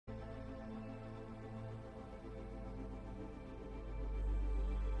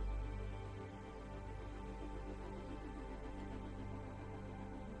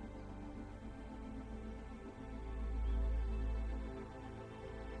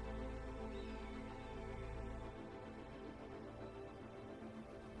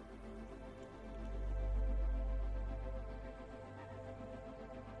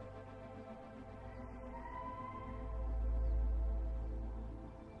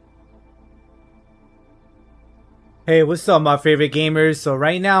Hey, what's up, my favorite gamers? So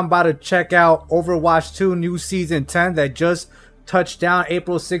right now I'm about to check out Overwatch 2 new season 10 that just touched down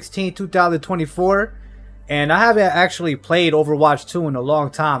April 16, 2024. And I haven't actually played Overwatch 2 in a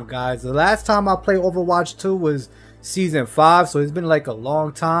long time, guys. The last time I played Overwatch 2 was season 5, so it's been like a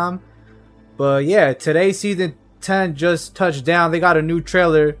long time. But yeah, today season 10 just touched down. They got a new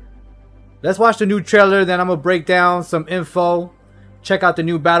trailer. Let's watch the new trailer, then I'm gonna break down some info, check out the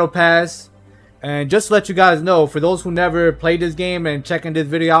new battle pass. And just to let you guys know, for those who never played this game and checking this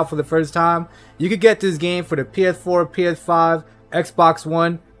video out for the first time, you could get this game for the PS4, PS5, Xbox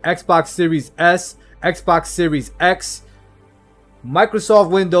One, Xbox Series S, Xbox Series X,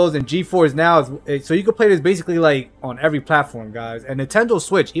 Microsoft Windows, and GeForce Now. So you can play this basically like on every platform, guys. And Nintendo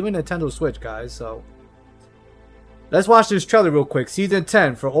Switch, even Nintendo Switch, guys. So let's watch this trailer real quick. Season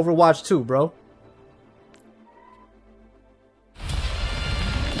 10 for Overwatch 2, bro.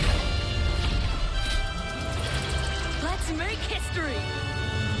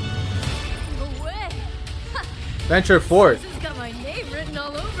 Venture forth. This has got my name written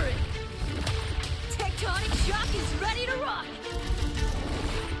all over it. Tectonic shock is ready to rock.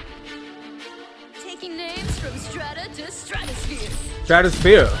 Taking names from strata to stratosphere.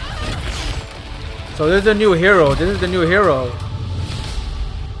 Stratosphere. So there's a new hero. This is the new hero.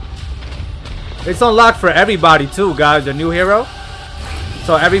 It's unlocked for everybody too, guys. The new hero.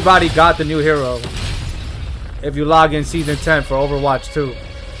 So everybody got the new hero if you log in season 10 for Overwatch 2.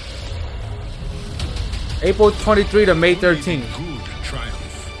 April 23 to May 13. Good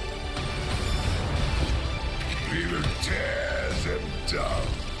triumph. We will tear them down.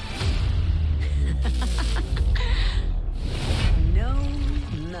 No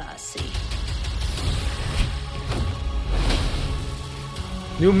mercy.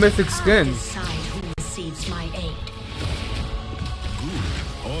 New mythic skins. Decide who receives my aid.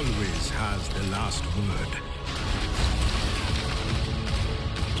 Good always has the last word.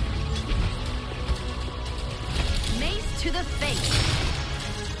 Mace to the face.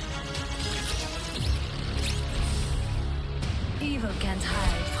 Evil can't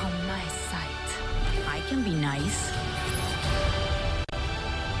hide from my sight. I can be nice.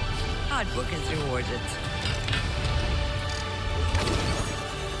 Hard work is rewarded.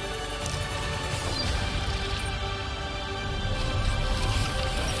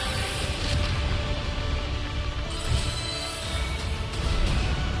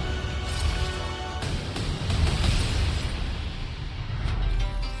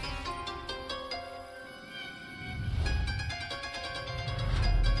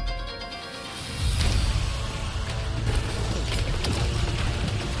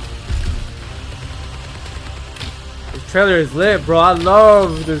 Trailer is lit, bro. I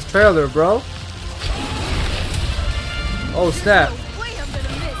love this trailer, bro. Oh snap. No way I'm gonna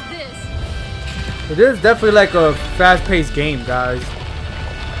miss this. But this is definitely like a fast-paced game, guys.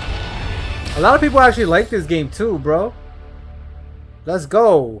 A lot of people actually like this game too, bro. Let's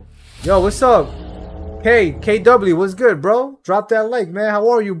go. Yo, what's up? KW, what's good, bro? Drop that like, man. How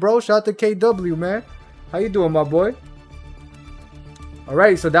are you, bro? Shout out to KW, man. How you doing, my boy?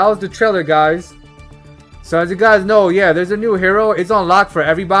 Alright, so that was the trailer, guys. So as you guys know, yeah, there's a new hero. It's unlocked for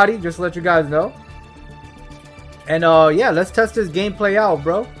everybody, just to let you guys know. And yeah, let's test this gameplay out,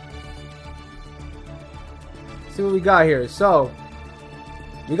 bro. See what we got here. So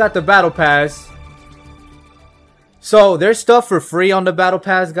we got the battle pass. So there's stuff for free on the battle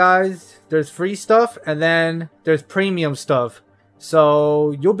pass, guys. There's free stuff and then there's premium stuff.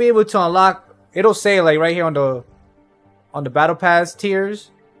 So you'll be able to unlock, it'll say like right here on the battle pass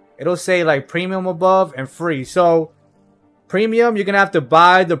tiers, it'll say like premium above and free. So premium, you're gonna have to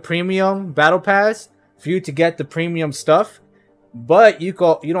buy the premium battle pass for you to get the premium stuff. But you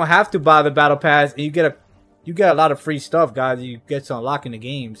don't have to buy the battle pass and you get a lot of free stuff, guys. You get to unlock in the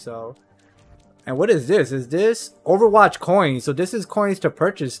game. So, and what is this? Is this Overwatch coins? So this is coins to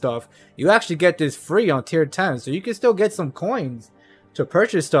purchase stuff. You actually get this free on tier 10. So you can still get some coins to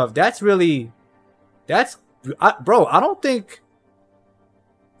purchase stuff. That's really, bro, I don't think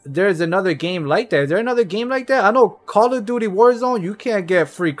there's another game like that. Is there another game like that? I know Call of Duty Warzone, you can't get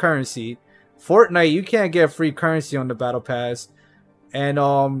free currency. Fortnite, you can't get free currency on the battle pass.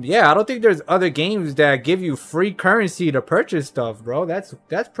 And yeah, I don't think there's other games that give you free currency to purchase stuff, bro. That's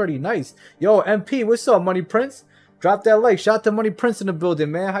pretty nice. Yo, MP, what's up, Money Prince? Drop that like. Shout out to Money Prince in the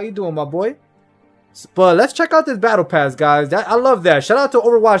building, man. How you doing, my boy? But let's check out this battle pass, guys. I love that. Shout out to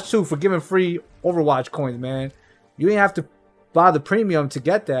Overwatch 2 for giving free Overwatch coins, man. You ain't have to buy the premium to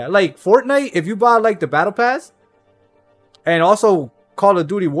get that. Like Fortnite, if you buy like the battle pass, and also Call of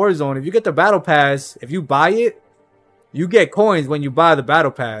Duty Warzone, if you get the battle pass, if you buy it, you get coins when you buy the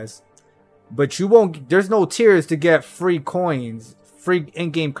battle pass. but you won't. There's no tiers to get free coins, free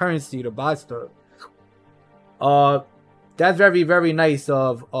in-game currency to buy stuff. That's very, very nice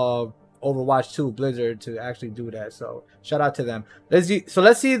of Overwatch 2 Blizzard to actually do that. So shout out to them. Let's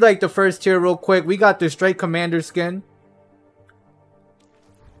see like the first tier real quick. We got the straight commander skin.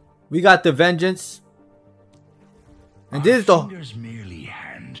 We got the vengeance. And this is the fingers merely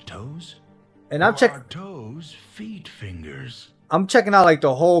hand toes. And I'm checking toes, feet fingers. I'm checking out like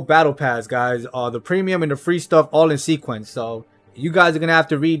the whole battle pass, guys. The premium and the free stuff all in sequence. So you guys are gonna have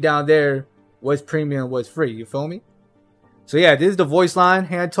to read down there what's premium, what's free. You feel me? So yeah, this is the voice line,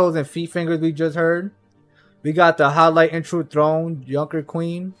 hand, toes, and feet fingers we just heard. We got the highlight intro throne, Junker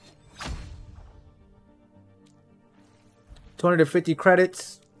Queen. 250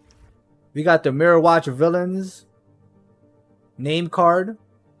 credits. We got the Mirror Watch villains. Name card.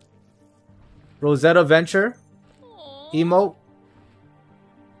 Rosetta Venture. Emote.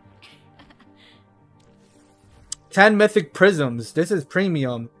 10 mythic prisms. This is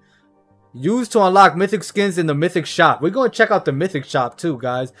premium. Used to unlock mythic skins in the mythic shop. We're going to check out the mythic shop too,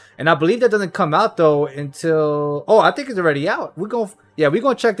 guys. And I believe that doesn't come out though until... Oh, I think it's already out. We're going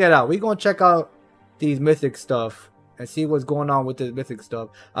to check that out. We're going to check out these mythic stuff and see what's going on with this mythic stuff.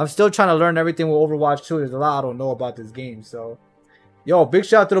 I'm still trying to learn everything with Overwatch 2. There's a lot I don't know about this game. So, yo, big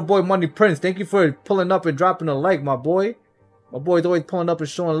shout out to the boy Money Prince. Thank you for pulling up and dropping a like, my boy. My boy's always pulling up and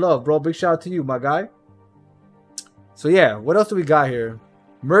showing love, bro. Big shout out to you, my guy. So yeah, what else do we got here?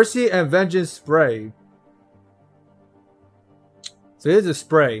 Mercy and Vengeance spray. So here's a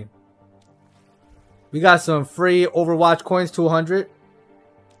spray. We got some free Overwatch coins, 200.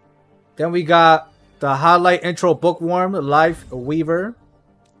 Then we got the highlight intro bookworm, Life Weaver.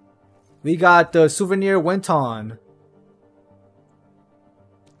 We got the souvenir Winton.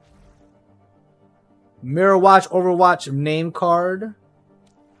 Mirror Watch Overwatch name card.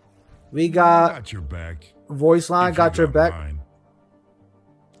 We got your back. Voice line, got your back. Mine.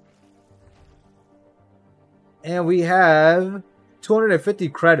 And we have 250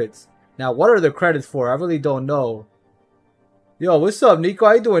 credits. Now, what are the credits for? I really don't know. Yo, what's up, Nico?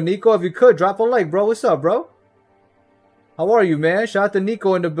 How you doing, Nico? If you could, drop a like, bro. What's up, bro? How are you, man? Shout out to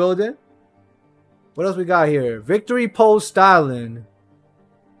Nico in the building. What else we got here? Victory pose styling.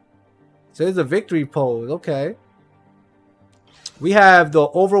 So there's a victory pose. Okay. We have the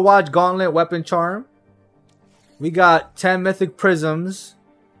Overwatch Gauntlet Weapon Charm. We got 10 Mythic Prisms.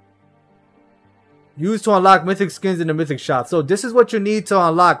 Used to unlock Mythic skins in the Mythic shop. So this is what you need to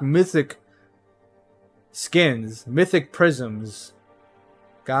unlock Mythic skins. Mythic Prisms.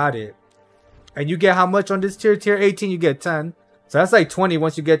 Got it. And you get how much on this tier? Tier 18 you get 10. So that's like 20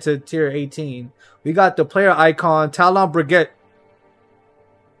 once you get to tier 18. We got the player icon. Talon Brigette.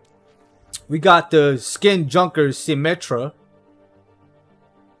 We got the skin junker Symmetra.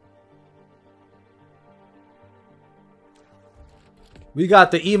 We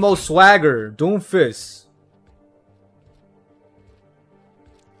got the emo swagger Doomfist.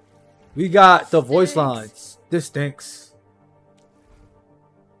 We got the voice lines. This stinks.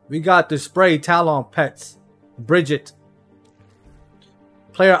 We got the spray Talon Pets. Bridget.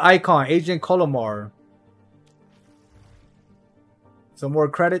 Player icon Agent Colomar. Some more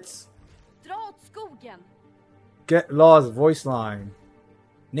credits. Get Law's voice line.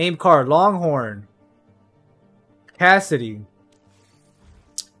 Name card Longhorn. Cassidy.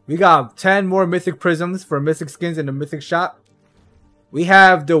 We got 10 more Mythic Prisms for Mythic skins in the Mythic shop. We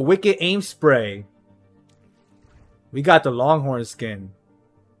have the Wicked Aim Spray. We got the Longhorn skin.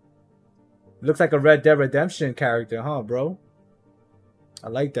 Looks like a Red Dead Redemption character, huh, bro? I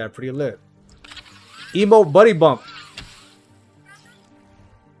like that. Pretty lit. Emote Buddy Bump.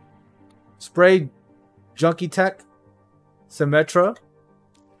 Spray Junkie Tech. Symmetra.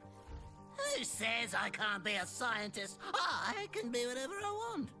 Who says I can't be a scientist? I can be whatever I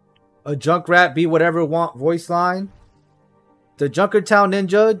want. A Junkrat be whatever want voice line. The Junkertown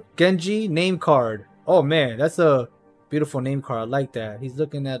Ninja Genji name card. Oh man, that's a beautiful name card. I like that. He's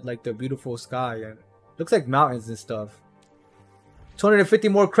looking at like the beautiful sky and looks like mountains and stuff. 250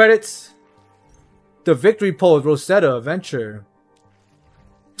 more credits. The victory pose Rosetta Venture.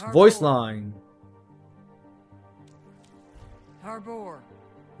 Voice line. Harbor.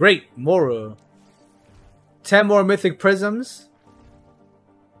 Great Mora. 10 more Mythic Prisms.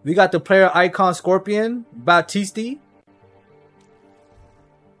 We got the player icon Scorpion Batisti.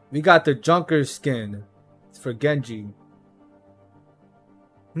 We got the Junker skin. It's for Genji.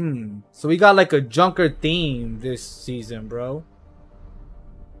 So we got like a Junker theme this season, bro.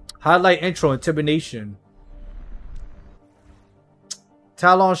 Highlight intro Intimidation.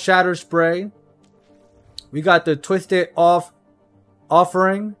 Talon Shatter Spray. We got the Twisted Off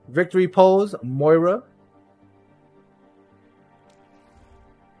Offering, Victory Pose, Moira.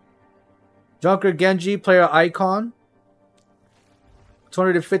 Junker Genji, player icon.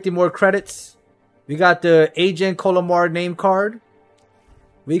 250 more credits. We got the Agent Colomar name card.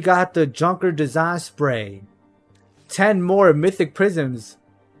 We got the Junker design spray. 10 more mythic prisms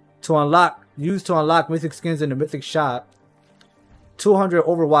to unlock, used to unlock mythic skins in the mythic shop. 200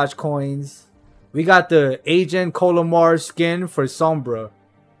 Overwatch coins. We got the Agent Colomar skin for Sombra.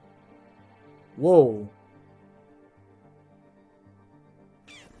 Whoa.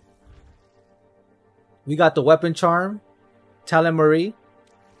 We got the weapon charm, Talon Marie.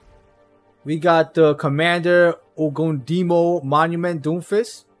 We got the Commander Ogundimo Monument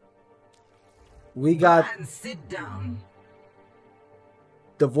Doomfist. We got sit down.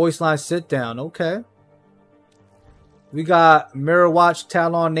 the voice line sit down. Okay. We got Mirror Watch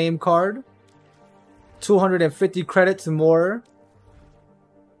Talon name card. 250 credits more.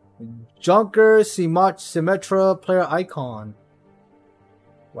 Junker Symmetra player icon.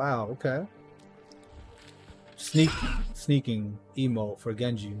 Wow, okay. Sneaking emote for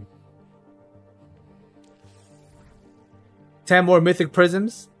Genji. 10 more mythic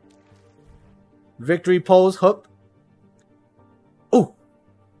prisms. Victory pose hook. Ooh.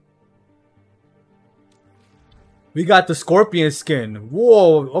 We got the Scorpion skin.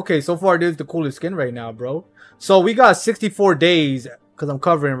 Whoa. Okay, so far this is the coolest skin right now, bro. So we got 64 days, because I'm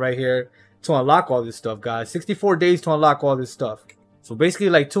covering right here, to unlock all this stuff, guys. 64 days to unlock all this stuff. So basically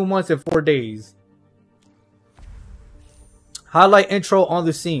like 2 months and 4 days. Highlight intro on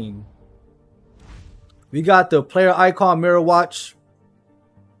the scene. We got the player icon Mirror Watch.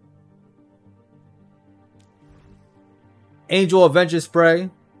 Angel Avenger spray.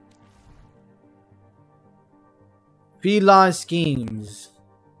 Feline Schemes.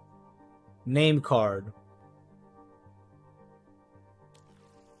 Name card.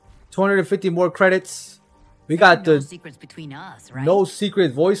 250 more credits. We got No the secrets between us, right? No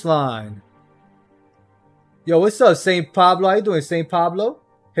Secret voice line. Yo, what's up, St. Pablo? How you doing, St. Pablo?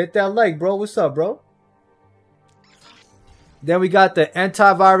 Hit that like, bro. What's up, bro? Then we got the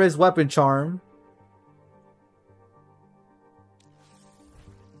antivirus weapon charm.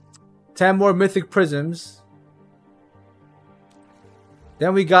 10 more mythic prisms.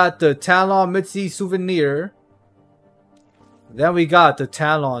 Then we got the Talon Mitzi souvenir. Then we got the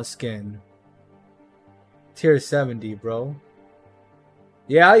Talon skin. Tier 70, bro.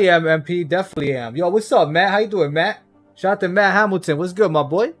 Yeah, I am, MP. Definitely am. Yo, what's up, Matt? How you doing, Matt? Shout out to Matt Hamilton. What's good, my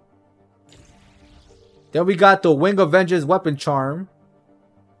boy? Then we got the Wing Avengers weapon charm.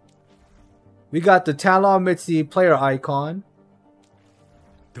 We got the Talon Mitzi player icon.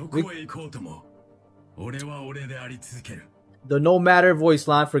 The No Matter voice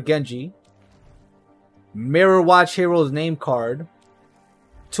line for Genji. Mirror Watch Heroes name card.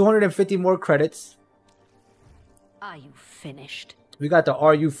 250 more credits. Are you finished? We got the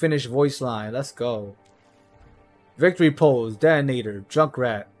Are You Finished voice line. Let's go. Victory pose, detonator,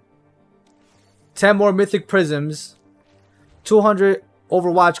 Junkrat. 10 more mythic prisms. 200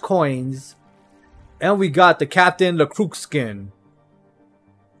 Overwatch coins. And we got the Captain Lecroux skin.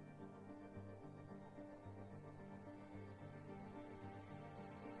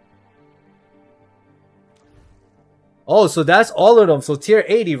 Oh, so that's all of them. So tier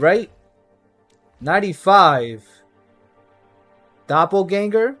 80, right? 95.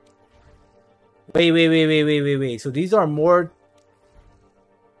 Doppelganger? Wait. So these are more...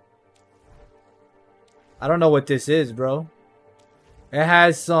 I don't know what this is, bro. It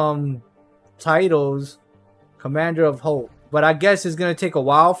has some titles. Commander of Hope. But I guess it's going to take a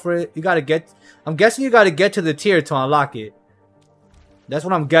while for it. You got to get... I'm guessing you got to get to the tier to unlock it. That's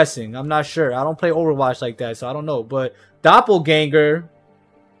what I'm guessing. I'm not sure. I don't play Overwatch like that, so I don't know. But Doppelganger...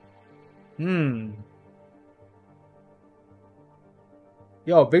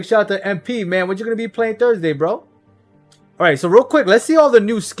 Yo, big shout out to MP, man. What you going to be playing Thursday, bro? Alright, so real quick. Let's see all the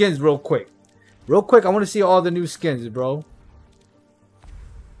new skins real quick. Real quick, I want to see all the new skins, bro.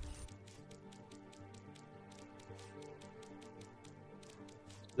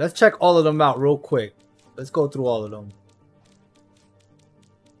 Let's check all of them out real quick. Let's go through all of them.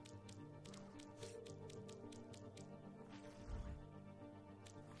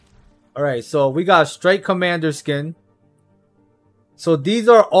 Alright, so we got straight Commander skin. So these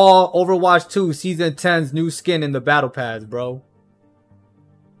are all Overwatch 2 Season 10's new skin in the Battle Pass, bro.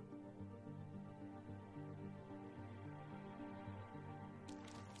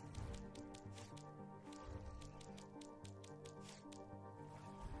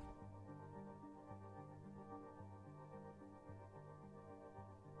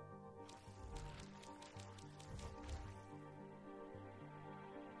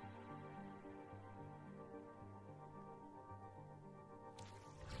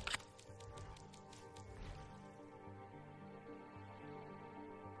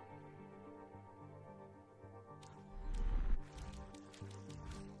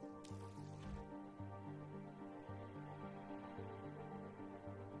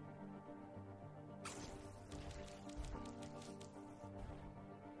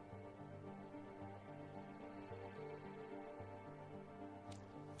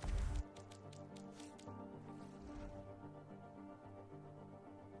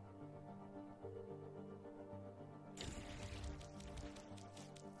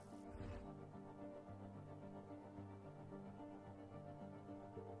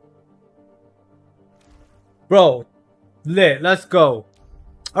 Bro, lit. Let's go.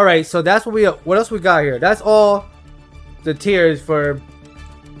 All right, so that's what else we got here? That's all the tiers for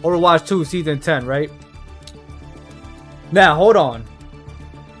Overwatch 2 Season 10, right? Now, hold on.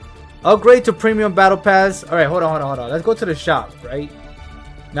 Upgrade to Premium Battle Pass. All right, hold on. Let's go to the shop, right?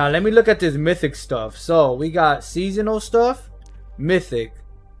 Now, let me look at this Mythic stuff. So, we got seasonal stuff, Mythic.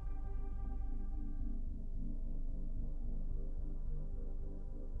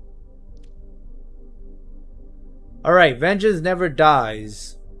 All right, Vengeance Never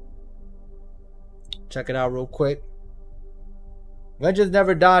Dies. Check it out real quick. Vengeance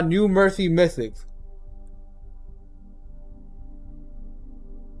Never Die, New Mercy Mythic.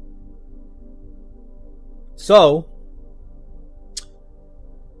 So,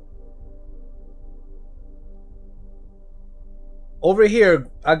 over here,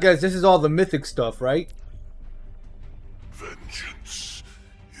 I guess this is all the Mythic stuff, right? Vengeance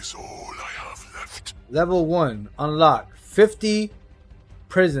is all I have left. Level 1, unlock 50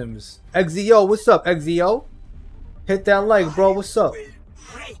 prisms. Exio, what's up, Exio? Hit that like, bro, what's up?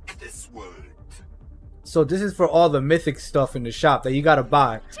 Break this world. So this is for all the Mythic stuff in the shop that you gotta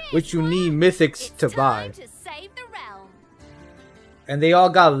buy, which you need Mythics to buy. To save the realm. And they all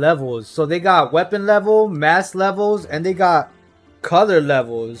got levels. So they got weapon level, mask levels, and they got color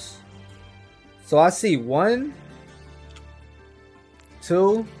levels. So I see 1,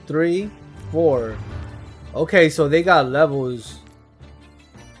 2, 3, 4. Okay, so they got levels.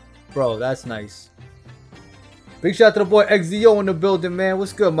 Bro, that's nice. Big shout out to the boy XZO in the building, man.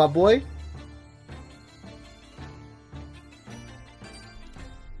 What's good, my boy?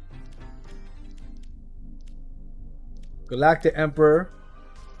 Galactic Emperor.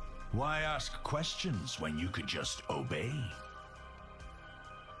 Why ask questions when you could just obey?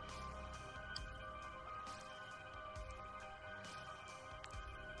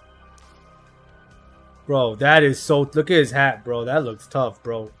 Bro, that is so... Look at his hat, bro. That looks tough,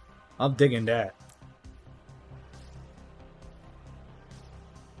 bro. I'm digging that.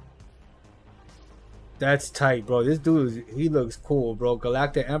 That's tight, bro. This dude, he looks cool, bro.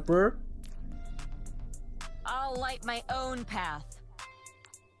 Galactic Emperor. I'll light my own path.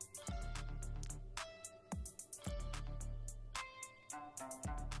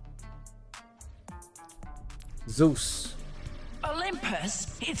 Zeus.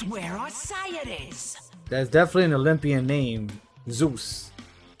 Olympus is where I say it is. That's definitely an Olympian name. Zeus.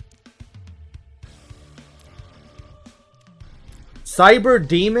 Cyber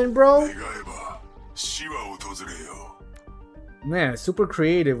Demon, bro? Man, super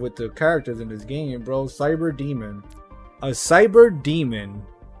creative with the characters in this game, bro. Cyber Demon. A Cyber Demon.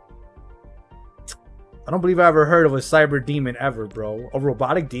 I don't believe I ever heard of a Cyber Demon ever, bro. A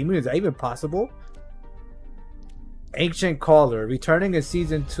robotic demon? Is that even possible? Ancient Caller. Returning in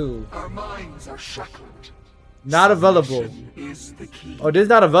Season 2. Our minds are shackled. Not available. Is the key. Oh, this is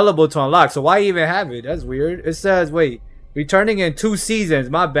not available to unlock, so why even have it? That's weird. It says, wait. Returning in 2 seasons.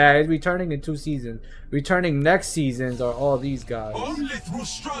 My bad. It's returning in 2 seasons. Returning next seasons are all these guys. Only through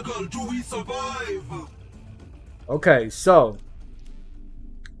struggle do we survive. Okay, so.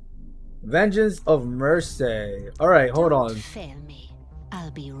 Vengeance of Mercy. Alright, hold on. Fail me.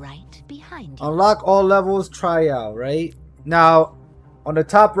 I'll be right behind you. Unlock all levels, try out, right? Now, on the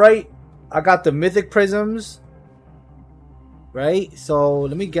top right, I got the Mythic Prisms. Right? So,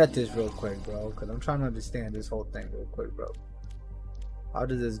 let me get this real quick, bro. Because I'm trying to understand this whole thing real quick, bro. How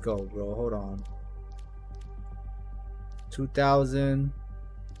does this go, bro? Hold on. 2,000.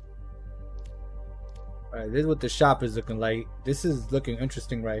 Alright, this is what the shop is looking like. This is looking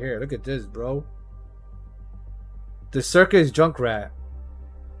interesting right here. Look at this, bro. The Circus Junkrat.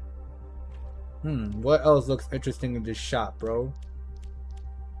 What else looks interesting in this shop, bro?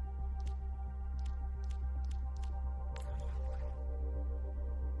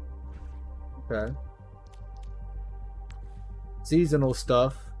 Okay. Seasonal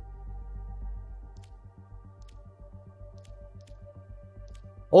stuff.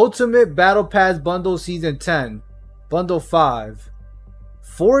 Ultimate Battle Pass Bundle Season 10. Bundle 5.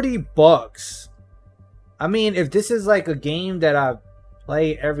 $40. I mean, if this is like a game that I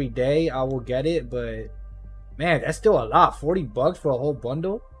play every day, I will get it, but man, that's still a lot. $40 for a whole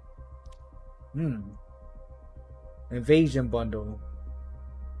bundle? Invasion Bundle.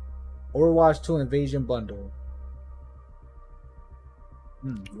 Overwatch 2 Invasion Bundle.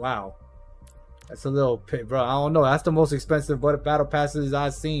 Wow. That's a little pit, bro. I don't know. That's the most expensive battle passes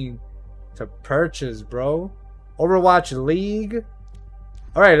I've seen to purchase, bro. Overwatch League.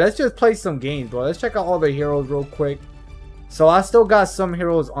 Alright, let's just play some games, bro. Let's check out all the heroes real quick. So I still got some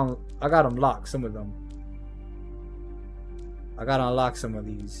heroes on. I got them locked, some of them. I gotta unlock some of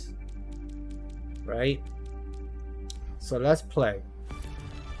these. Right? So let's play.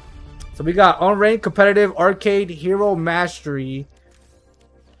 So we got unranked, competitive, arcade, hero mastery.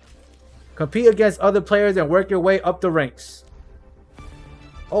 Compete against other players and work your way up the ranks.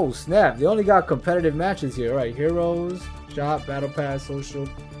 Oh snap, they only got competitive matches here. Alright, heroes, shop, battle pass, social,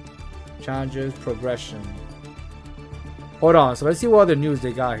 challenges, progression. Hold on, so let's see what other news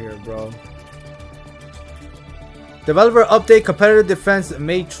they got here, bro. Developer update competitive defense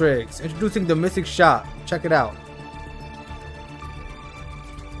matrix. Introducing the Mystic Shop. Check it out.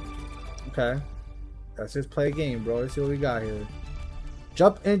 Okay. Let's just play a game, bro. Let's see what we got here.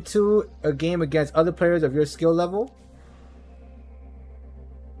 Jump into a game against other players of your skill level.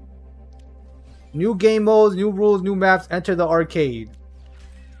 New game modes, new rules, new maps. Enter the arcade.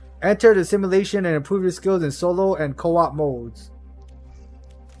 Enter the simulation and improve your skills in solo and co-op modes.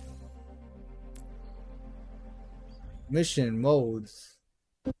 Mission modes.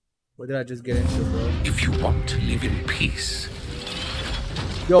 What did I just get into, bro? If you want to live in peace,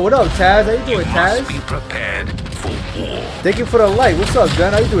 yo, what up, Taz? How you doing, Taz? must be prepared for war. Thank you for the light. What's up,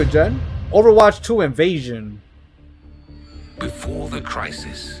 Jen? How you doing, Jen? Overwatch 2 Invasion. Before the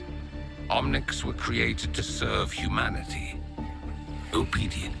crisis, Omnics were created to serve humanity.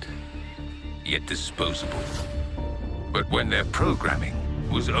 Obedient, yet disposable. But when their programming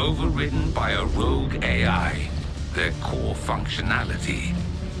was overridden by a rogue AI, their core functionality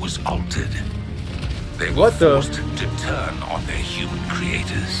was altered. They were forced to turn on their human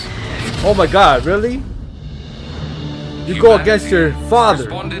creators. Oh my god, really? You go against your father.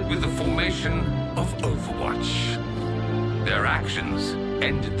 Responded with the formation of Overwatch. Their actions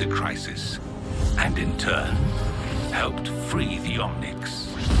ended the crisis, and in turn, helped free the Omnics.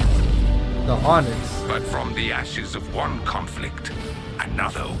 The Onyx. But from the ashes of one conflict,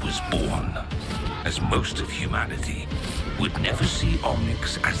 another was born. As most of humanity would never see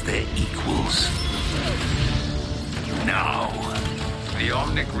Omnics as their equals. Now, the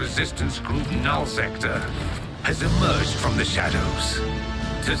Omnic resistance group Null Sector has emerged from the shadows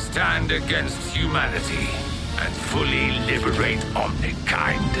to stand against humanity and fully liberate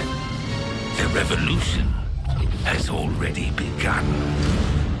Omnic-kind. The revolution has already begun.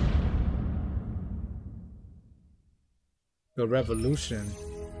 The revolution.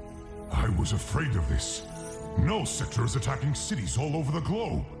 I was afraid of this. Null Sector is attacking cities all over the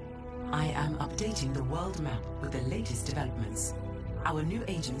globe. I am updating the world map with the latest developments. Our new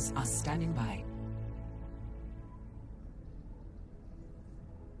agents are standing by.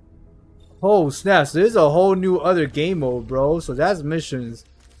 Oh snap, so there's a whole new other game mode, bro. So that's missions.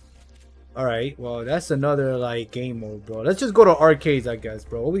 Alright, well that's another like game mode, bro. Let's just go to arcades, I guess,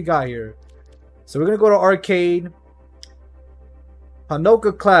 bro. What we got here? So we're gonna go to arcade.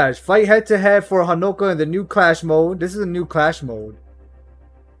 Hanoka Clash. Fight head to head for Hanoka in the new Clash mode. This is a new Clash mode.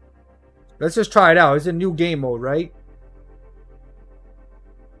 Let's just try it out. It's a new game mode, right?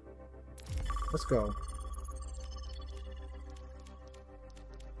 Let's go.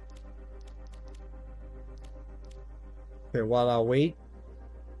 Okay, while I wait.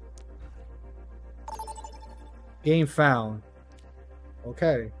 Game found.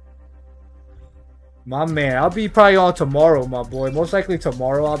 Okay. My man, I'll be probably on tomorrow, my boy. Most likely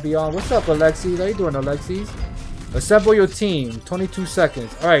tomorrow I'll be on. What's up, Alexis? How you doing, Alexis? Assemble your team. 22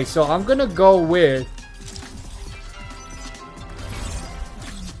 seconds. Alright, so I'm gonna go with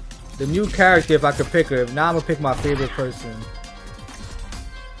the new character if I could pick her. If not, I'm gonna pick my favorite person.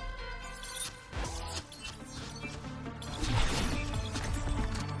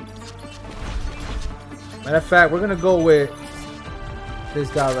 Matter of fact, we're gonna go with this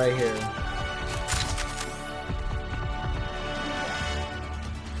guy right here.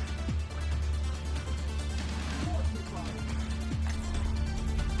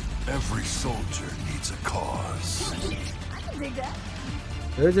 Every soldier needs a cause.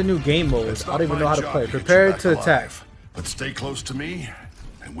 There's a new game mode. I don't even know how to play. Prepare to attack. But stay close to me,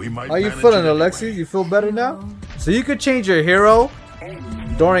 and we might. How you feeling, Alexis? You feel better now? So you could change your hero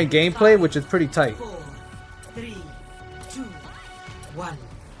during gameplay, which is pretty tight. 4, 3, 2, 1.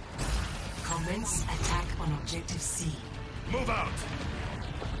 Commence attack on objective C. Move out.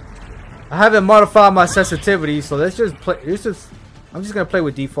 I haven't modified my sensitivity, so let's just play. I'm just gonna play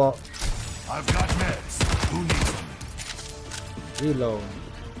with default. I've got meds. Who needs them? Reload.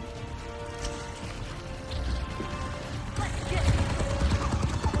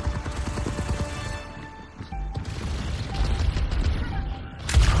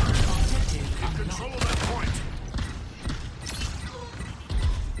 Control that point.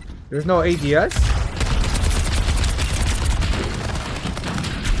 There's no ADS.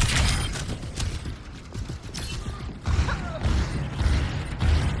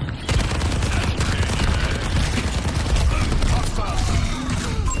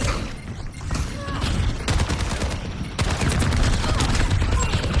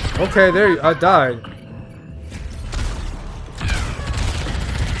 Okay, there. I died.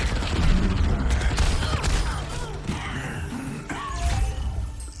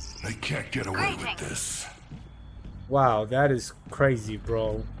 They can't get away with this. Wow, that is crazy,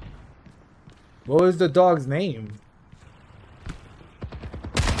 bro. What was the dog's name?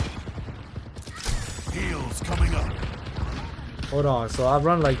 Heels coming up. Hold on, so I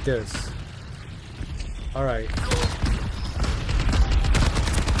run like this. Alright.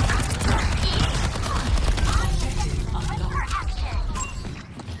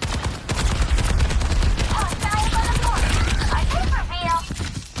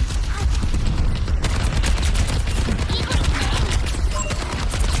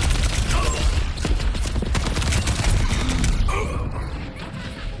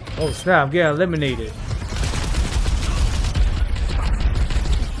 Oh snap, I'm getting eliminated.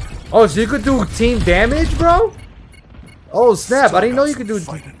 Oh, so you could do team damage, bro? Oh snap, I didn't know you could do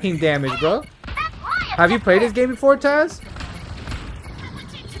team damage, bro. Have you played this game before, Taz?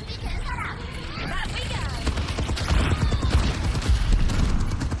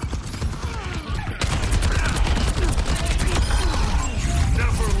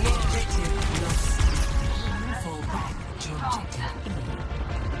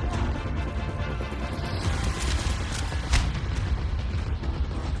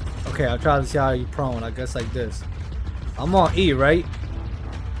 Okay, I'll try to see how you prone. I guess like this. I'm on E, right?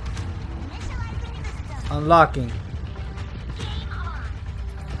 Unlocking.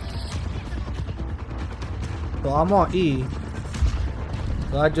 So I'm on E.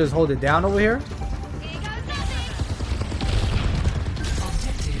 So I just hold it down over here.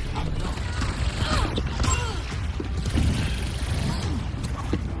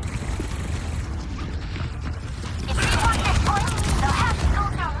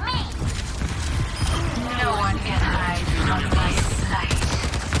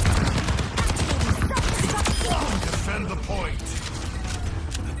 Defend the point.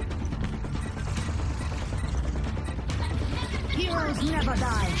 Heroes never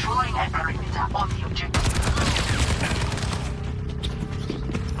die. Drawing a perimeter on the objective.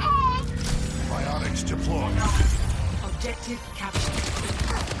 Bionics deployed. Objective captured.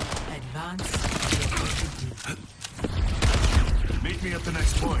 Advance. Meet me at the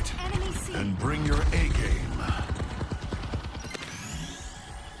next point. Enemy C. And bring your A game.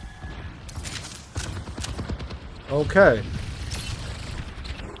 Okay.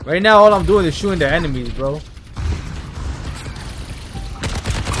 Right now, all I'm doing is shooting the enemies, bro.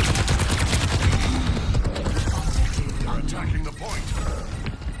 You're attacking the point.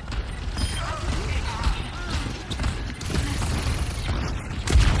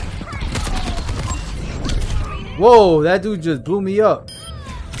 Whoa, that dude just blew me up.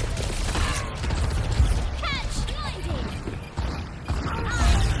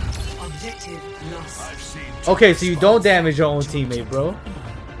 Objective lost. I've seen. Okay, so you don't damage your own teammate, bro.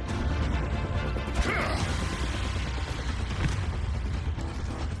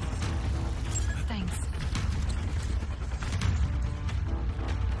 Thanks.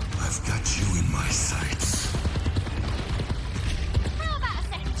 I've got you in my sights. How about a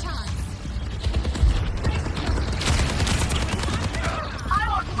second chance? I'm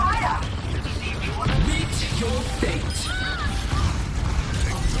on fire! Meet your fate.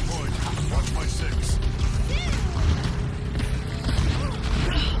 Taking the point. Watch my six.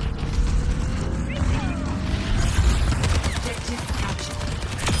 Objective captured.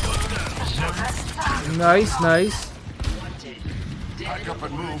 Nice, nice. Back up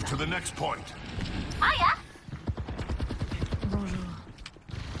and move to the next point. Hiya.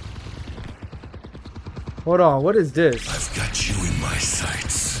 Hold on, what is this? I've got you in my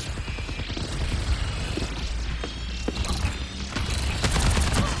sights.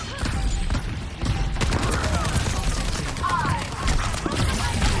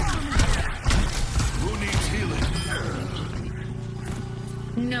 Who needs healing?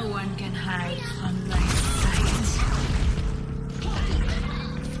 No one can hide from my sight.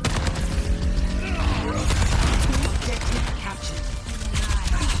 Objective captured.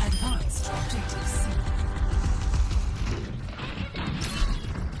 Advanced objectives.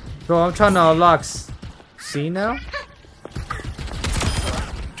 So I'm trying to unlock C now?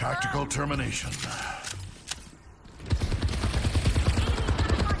 Tactical termination.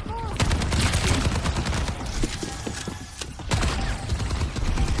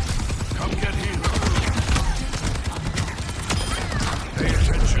 Come get healed. Pay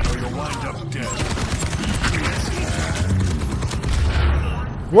attention or you'll wind up dead.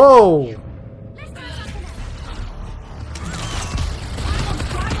 Whoa! Look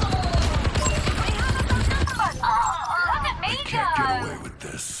at me Can't go! get away with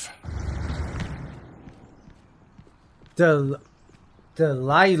this.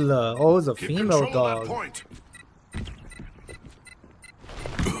 Delilah. Oh, it's a Keep female control of that dog. point.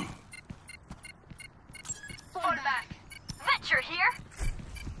 Fall back. Venture here.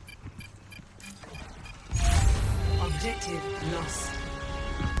 Objective lost.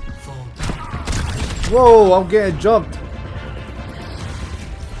 Fall. Whoa, I'm getting jumped.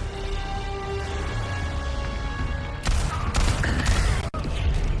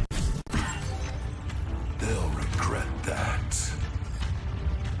 They'll regret that.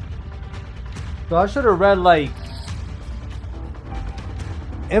 So I should have read like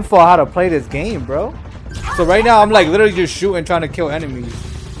info on how to play this game, bro. So right now I'm like literally just shooting, trying to kill enemies.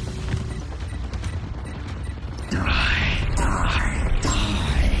 Get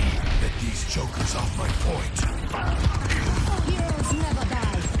these jokers off my point. Heroes never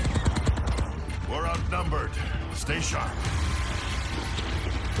die. We're outnumbered. Stay sharp.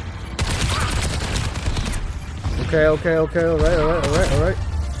 Okay, alright.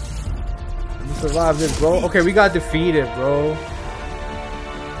 Let me survive this, bro. Okay, we got defeated, bro.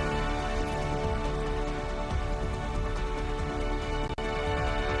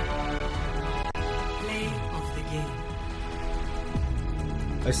 Play of the game.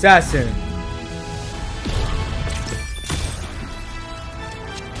 Assassin.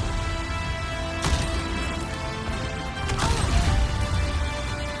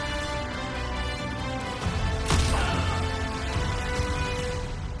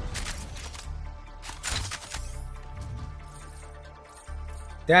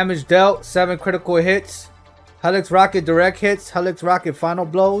 Damage dealt, 7 critical hits. Helix Rocket direct hits, Helix Rocket final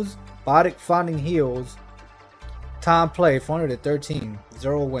blows, Biotic finding heals. Time play, 413.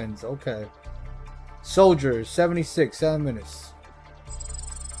 0 wins, okay. Soldiers, 76, 7 minutes.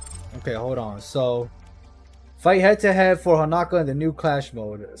 Okay, hold on. So, fight head to head for Hanaka in the new Clash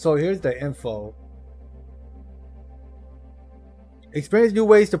mode. So here's the info. Experience new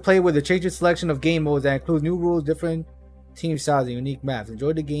ways to play with a changing selection of game modes that include new rules, different team size, and unique maps.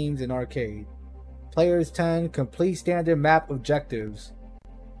 Enjoy the games in arcade. Players 10. Complete standard map objectives.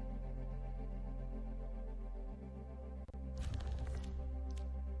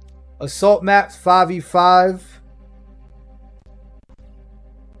 Assault maps 5v5.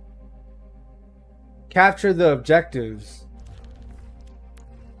 Capture the objectives.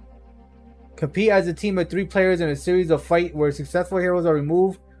 Compete as a team of 3 players in a series of fights where successful heroes are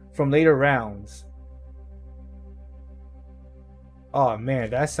removed from later rounds. Oh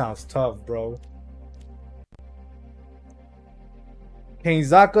man, that sounds tough, bro.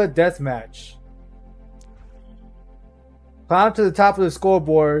 Kenzaka Deathmatch. Climb to the top of the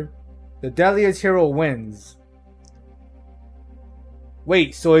scoreboard. The deadliest hero wins.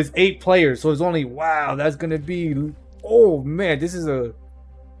 Wait, so it's 8 players, so it's only, wow, that's gonna be, oh man, this is a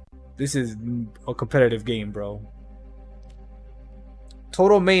competitive game, bro.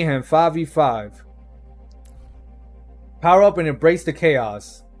 Total Mayhem 5v5. Power up and embrace the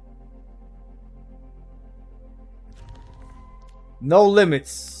chaos. No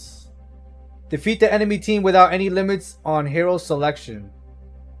limits. Defeat the enemy team without any limits on hero selection.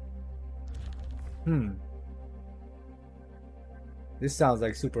 This sounds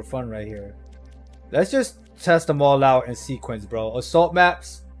like super fun right here. Let's just test them all out in sequence, bro. Assault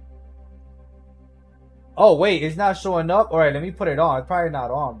maps. Oh, wait, it's not showing up? Alright, let me put it on. It's probably not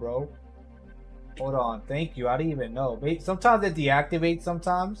on, bro. Hold on. Thank you. I didn't even know. Wait, sometimes it deactivates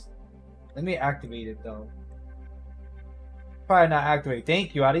sometimes. Let me activate it, though. Probably not activate.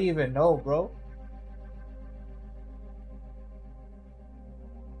 Thank you. I didn't even know, bro.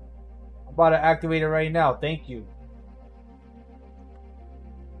 I'm about to activate it right now. Thank you.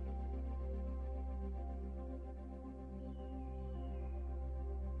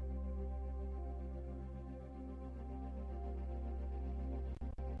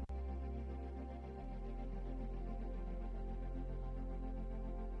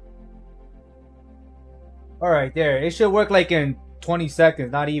 Alright, there. It should work like in 20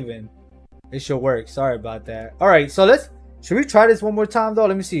 seconds. Not even. It should work. Sorry about that. Alright, so should we try this one more time though?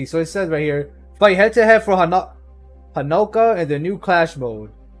 Let me see. So it says right here, fight head to head for Hanoka in the new Clash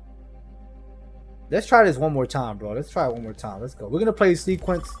mode. Let's try this one more time, bro. Let's try it one more time. Let's go. We're gonna play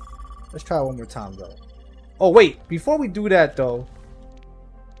sequence. Let's try it one more time though. Oh wait, before we do that though,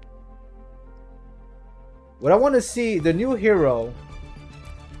 what I want to see, the new hero.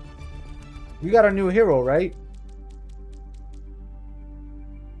 We got a new hero, right?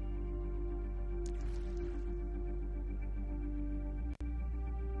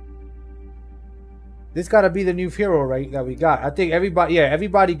 This gotta be the new hero, right? That we got. I think everybody, yeah,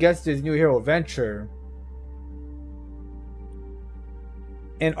 everybody gets this new hero, Venture.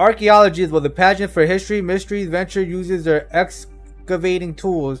 In archaeology, well, the pageant for history, mystery, venture uses their excavating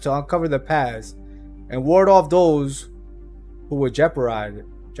tools to uncover the past and ward off those who would jeopardize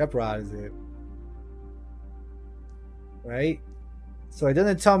it. Right? So it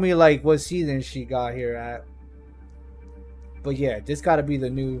doesn't tell me like what season she got here at. But yeah, this gotta be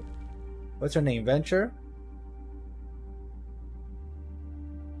the new, what's her name? Venture?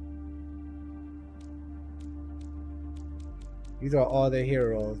 These are all the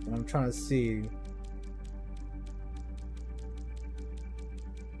heroes, and I'm trying to see.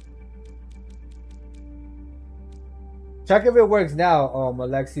 Check if it works now,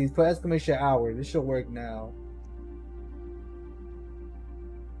 Alexis. Put exclamation hour. This should work now.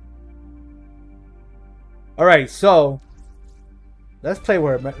 Alright, so let's play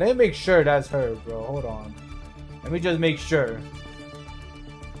with her. Let me make sure that's her, bro. Hold on. Let me just make sure.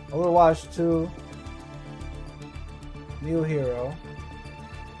 Overwatch 2. New hero.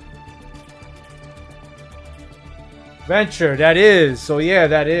 Venture, that is. So yeah,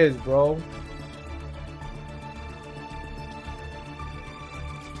 that is, bro.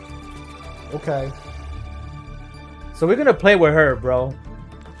 Okay. So we're gonna play with her, bro.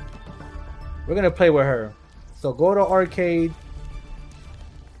 We're gonna play with her. So go to arcade.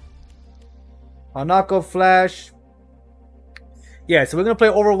 Hanako Flash. Yeah, so we're gonna play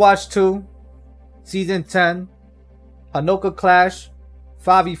Overwatch 2. Season 10. Hanoko Clash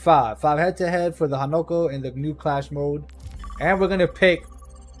 5v5. 5 head-to-head for the Hanoko in the new Clash mode. And we're gonna pick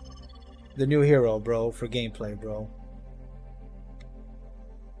the new hero, bro, for gameplay, bro.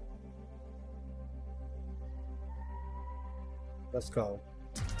 Let's go.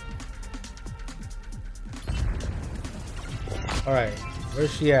 Alright,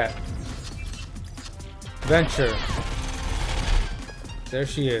 where's she at? Venture. There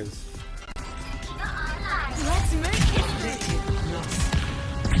she is. Let's make it.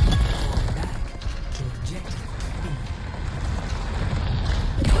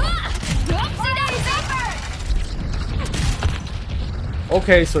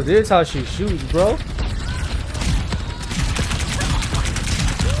 Okay, so this is how she shoots, bro.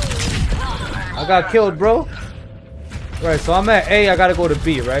 I got killed, bro. Right, so I'm at A, I gotta go to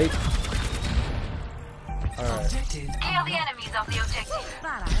B, right? Alright. Kill the enemies of the objective.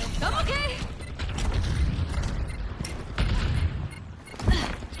 I'm okay.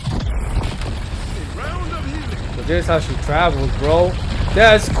 So this is how she travels, bro.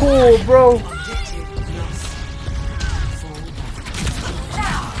 That's cool, bro.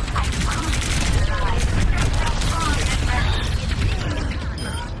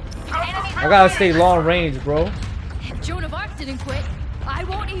 I gotta stay long range, bro. If Joan of Arc didn't quit, I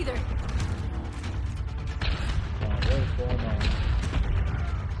won't either. Oh, what's going on?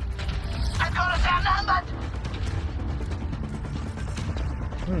 I'm gonna sound numbered.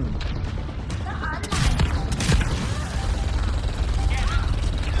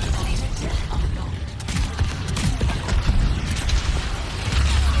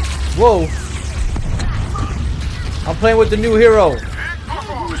 Whoa. I'm playing with the new hero.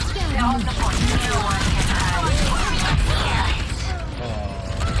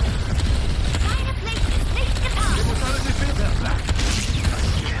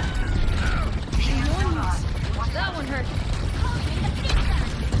 That one hurt.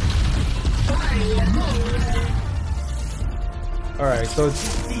 Alright, so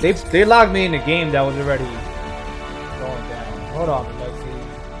they logged me in the game that was already going down. Hold on, let's see.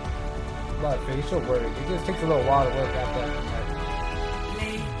 But it should work. It just takes a little while to work out that.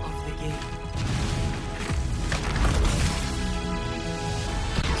 Play of the game.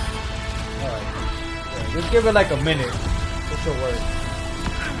 Alright. Yeah, just give it like a minute. It should work.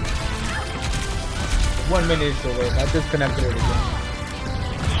 1 minute it should work. I disconnected it again.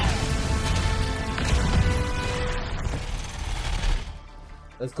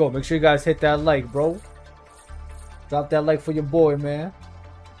 Let's go. Make sure you guys hit that like, bro. Drop that like for your boy, man.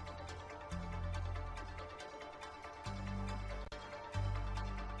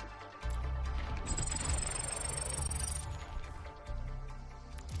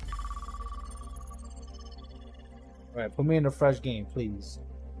 Alright, put me in a fresh game, please.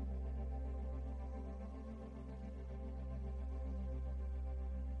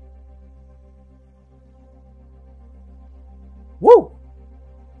 Woo!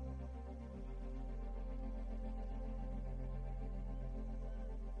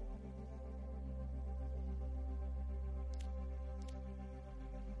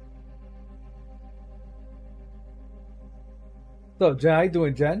 What's up, Jen? How you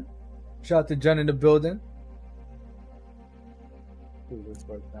doing, Jen? Shout out to Jen in the building. Ooh, this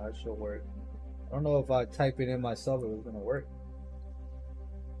works now. It should work. I don't know if I type it in myself, it was gonna work.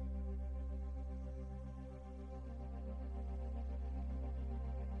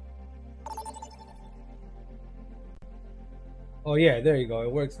 Oh yeah, there you go.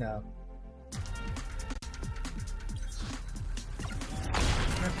 It works now.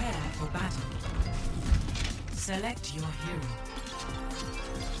 Prepare for battle. Select your hero.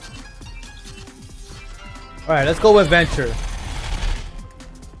 All right, let's go with Venture.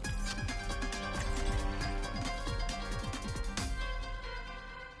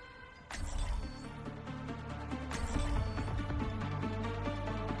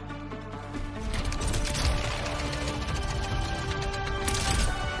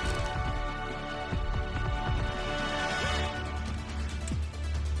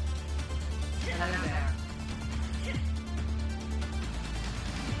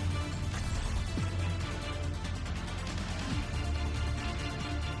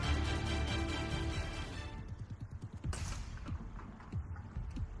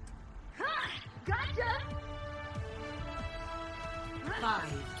 Gotcha! 5,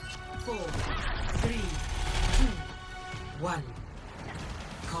 4, 3, 2, 1.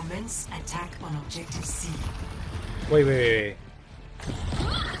 Commence attack on objective C. Wait.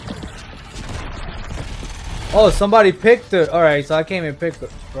 Oh, somebody picked it. All right, so I can't even pick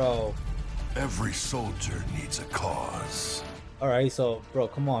it, bro. Every soldier needs a cause. All right, so bro,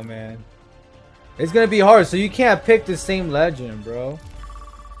 come on, man. It's gonna be hard, so you can't pick the same legend, bro.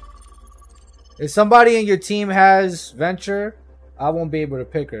 If somebody in your team has Venture, I won't be able to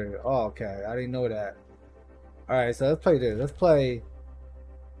pick her. Oh, okay, I didn't know that. All right, so let's play this. Let's play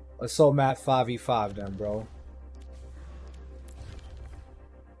a Soul Mat 5v5 then, bro.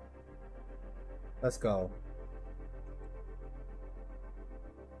 Let's go.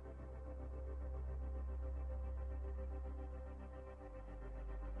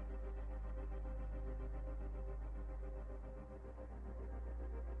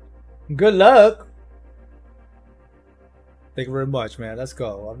 Good luck. Thank you very much, man. Let's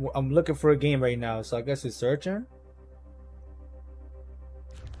go. I'm looking for a game right now, so I guess it's searching.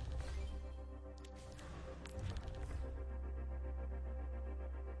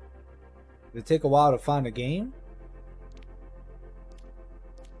 Did it take a while to find a game?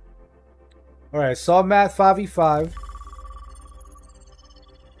 Alright, Saw Math 5v5.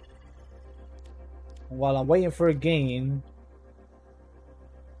 While I'm waiting for a game,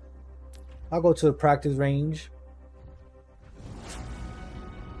 I'll go to the practice range.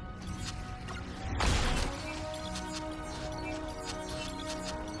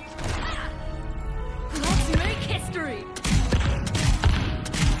 Let's make history!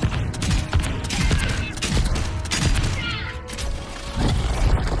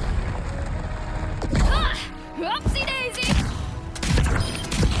 Oopsie daisy!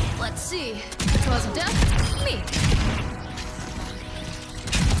 Let's see. Cause of death? Me.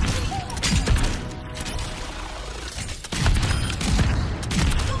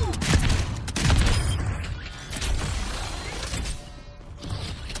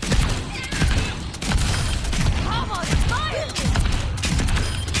 Almost fire!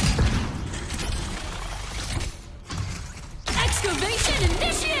 Excavation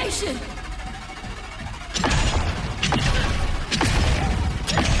initiation!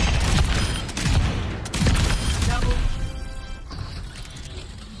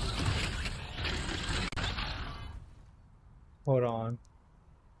 Hold on.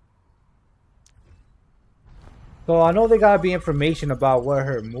 So I know there gotta be information about what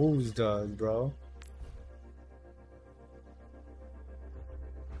her moves does, bro.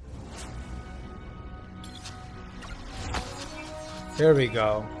 There we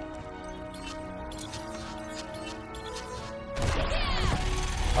go.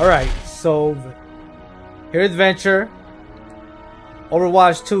 Alright, so here's Venture.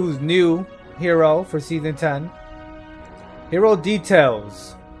 Overwatch 2's new hero for Season 10. Hero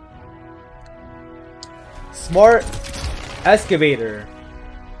details. Smart excavator.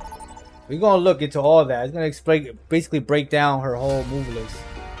 We're gonna look into all that. It's gonna explain, basically break down her whole move list.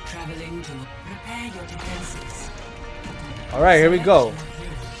 Traveling to prepare your defenses. Alright, here we go.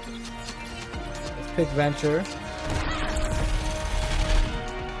 Let's pick Venture.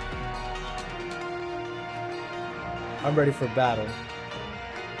 I'm ready for battle.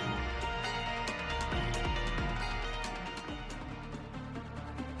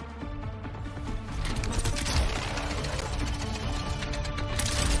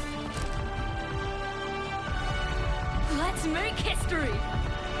 Let's make history!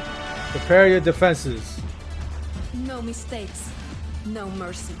 Prepare your defenses. No mistakes, no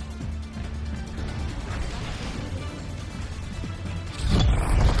mercy.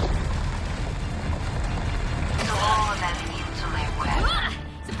 To all that live to my well. Ah!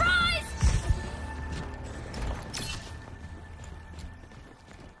 Surprise!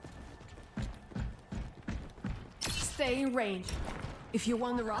 Stay in range. If you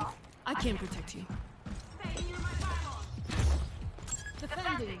want the rock, I can protect you.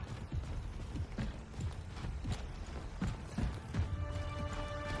 Defending.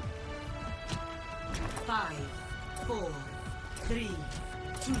 Five, 4, 3,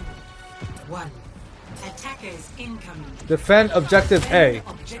 2, 1. Attackers incoming. Defend objective A.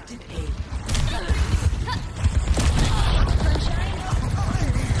 Objective A.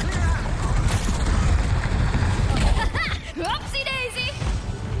 Oopsie daisy!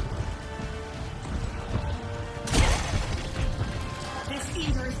 This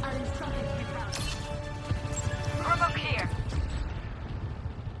eater is uninstructed to be found. Group up here.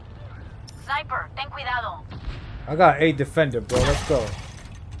 Sniper, ten cuidado. I got a defender, bro. Let's go.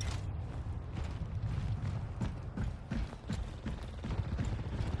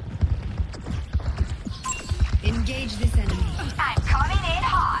 Engage this enemy. I'm coming in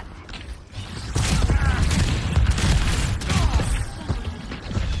hot.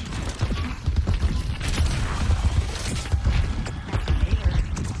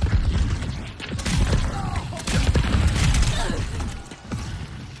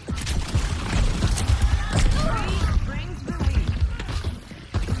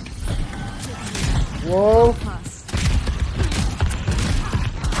 Whoa.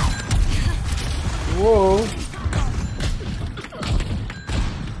 Whoa.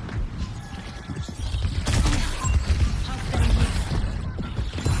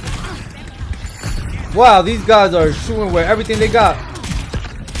 Wow, these guys are shooting with everything they got.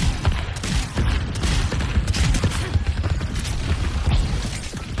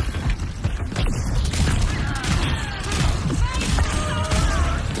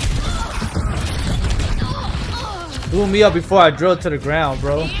 Blew me up before I drilled to the ground,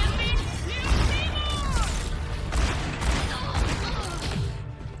 bro. Remove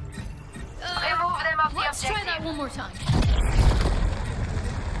them off the Let's try that objective. one more time.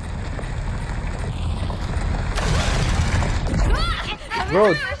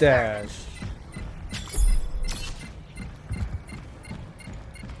 Bro, dash.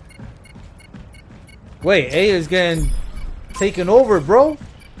 Wait, A is getting taken over, bro.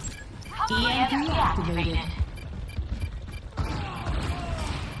 EMP activated.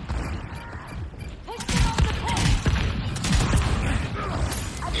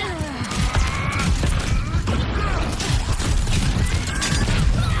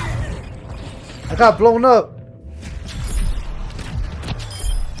 I got blown up.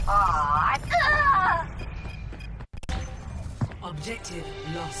 Objective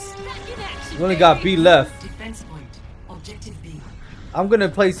lost. We only got B left. Defense point. Objective B. I'm gonna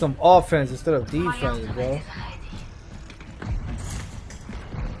play some offense instead of defense, bro.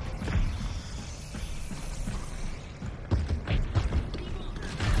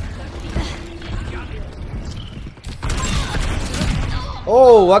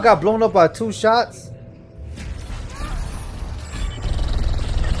 Oh, I got blown up by 2 shots.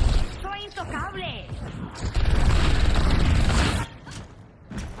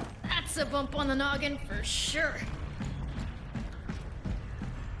 That's a bump on the noggin for sure.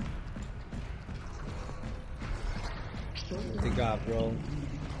 What they got, bro?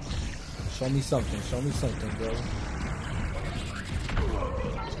 Show me something. Show me something, bro.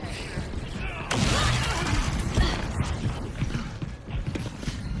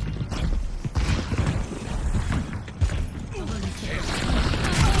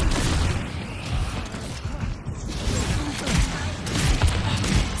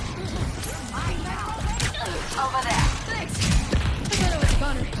 Over there. Thanks. I thought it was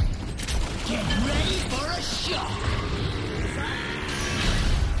butter. Get ready for a shot.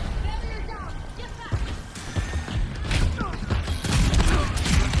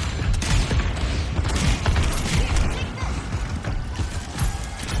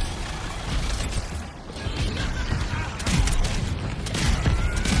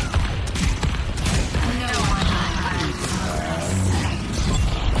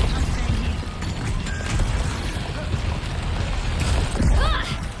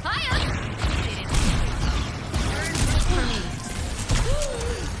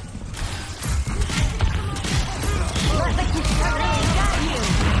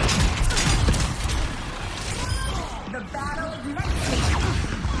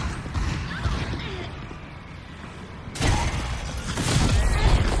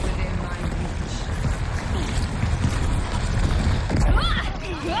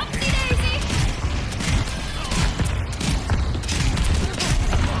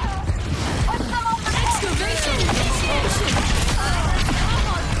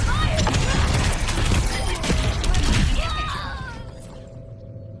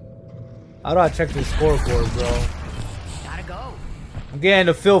 How do I check the scoreboard, bro? I'm getting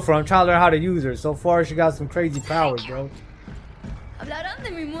the feel for her. I'm trying to learn how to use her. So far, she got some crazy powers, bro. Hablarán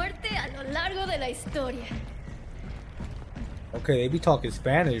de mi muerte a lo largo de la historia. Okay, they be talking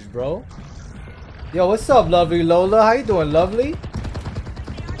Spanish, bro. Yo, what's up, lovely Lola? How you doing, lovely?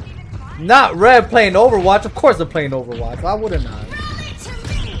 Not Red playing Overwatch. Of course, I'm playing Overwatch. Why wouldn't I?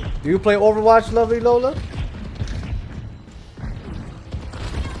 Do you play Overwatch, lovely Lola?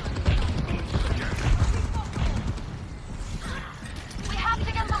 We have to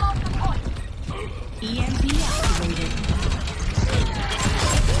get them off the point. EMP activated.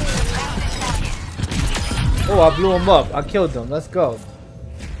 Oh, I blew him up. I killed him. Let's go.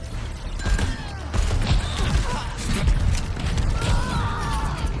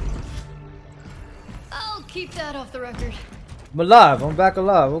 I'll keep that off the record. I'm alive. I'm back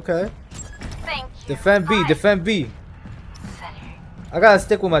alive. Okay. Thank you. Defend B. Defend B. I gotta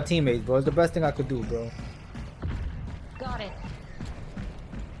stick with my teammates, bro. It's the best thing I could do, bro. Got it.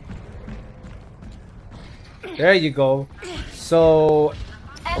 There you go. So,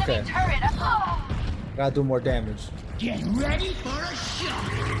 okay. Enemy turret above. Gotta do more damage. Get ready for a shot.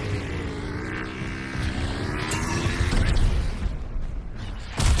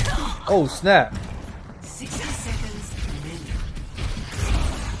 Oh, snap. 60 seconds remaining.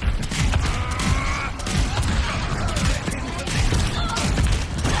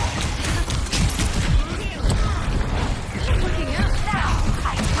 Looking out.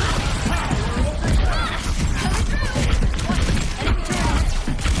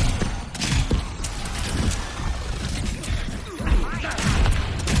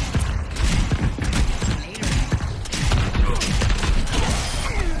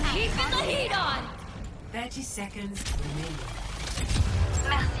 Keeping the heat on. 30 seconds remaining.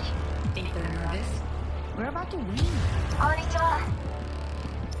 Merci. Ain't that nervous? We're about to win. Anita.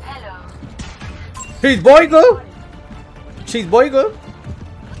 Hello. She's boyga. She's boyga.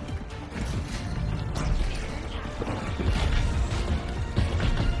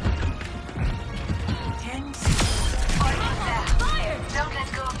 Don't let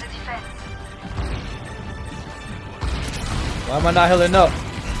go of the defense. Why am I not healing up?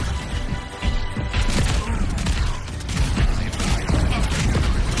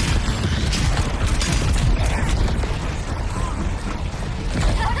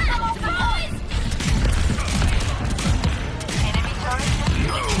 Enemy turret.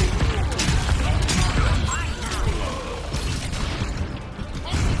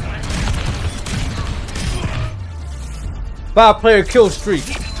 5-player kill streak.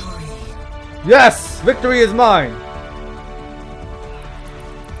 Yes! Victory is mine!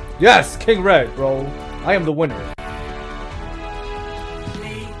 Yes! King Red, bro. I am the winner.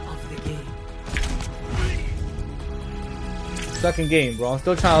 Play of the game. Second game, bro. I'm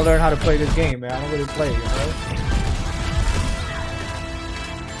still trying to learn how to play this game, man. I don't really play it, bro.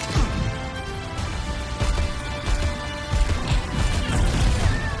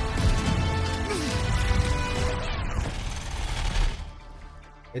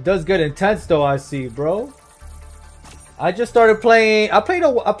 It does get intense though, I see, bro. I just started playing. I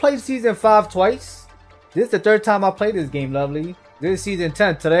played season 5 twice. This is the 3rd time I played this game, lovely. This is season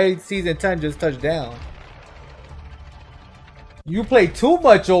 10. Today, season 10 just touched down. You play too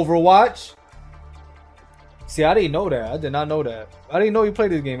much Overwatch. See, I didn't know that. I did not know that. I didn't know you played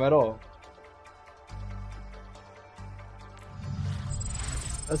this game at all.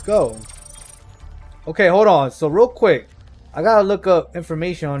 Let's go. Okay, hold on. So real quick, I gotta look up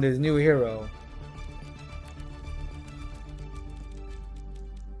information on this new hero.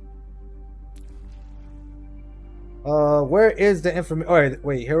 Where is the information? Alright,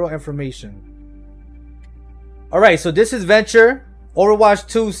 wait, hero information. Alright, so this is Venture, Overwatch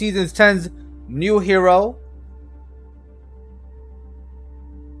 2 Season 10's new hero.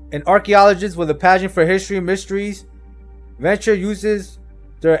 An archaeologist with a passion for history and mysteries, Venture uses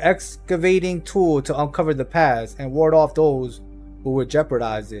their excavating tool to uncover the past and ward off those who would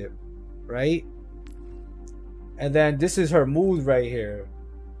jeopardize it, right? And then this is her move right here.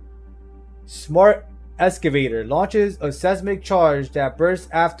 Smart Excavator launches a seismic charge that bursts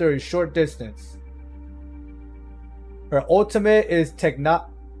after a short distance. Her ultimate is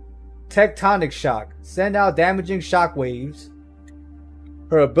Tectonic Shock. Send out damaging shock waves.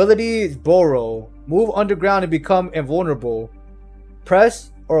 Her ability is Burrow. Move underground and become invulnerable.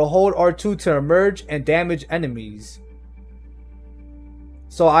 Press or hold R2 to emerge and damage enemies.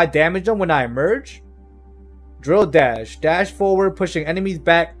 So I damage them when I emerge? Drill Dash. Dash forward, pushing enemies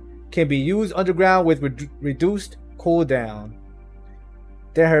back. Can be used underground with reduced cooldown.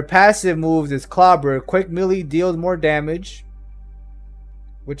 Then her passive moves is Clobber. Quick melee deals more damage,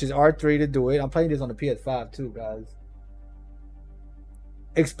 which is R3 to do it. I'm playing this on the PS5 too, guys.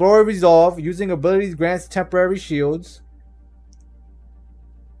 Explorer Resolve. Using abilities grants temporary shields.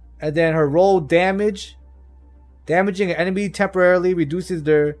 And then her roll damage. Damaging an enemy temporarily reduces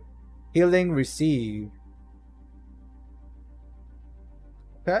their healing received.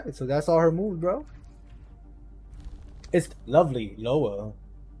 Okay, so that's all her moves, bro. It's lovely, Loa.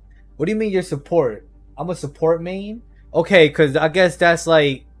 What do you mean your support? I'm a support main? Okay, because I guess that's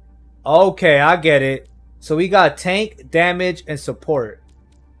like... Okay, I get it. So we got tank, damage, and support.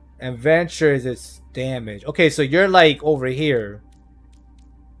 And venture is its damage. Okay, so you're like over here.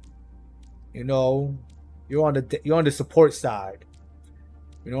 You know, you're on the support side.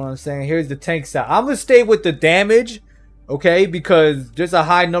 You know what I'm saying? Here's the tank side. I'm gonna stay with the damage, okay? Because there's a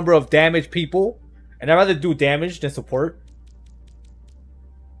high number of damage people, and I'd rather do damage than support.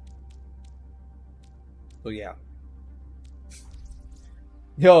 So yeah.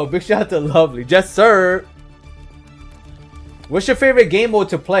 Yo, big shout out to Lovely. Yes, sir. What's your favorite game mode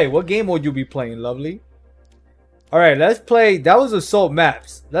to play? What game mode you be playing, Lovely? Alright, let's play. That was Assault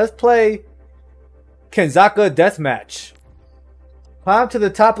Maps. Let's play Kenzaka Deathmatch. Climb to the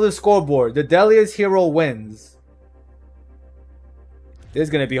top of the scoreboard. The deadliest hero wins. This is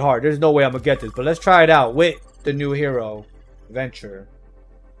going to be hard. There's no way I'm going to get this. But let's try it out with the new hero, Venture.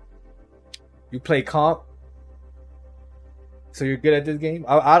 You play comp? So you're good at this game?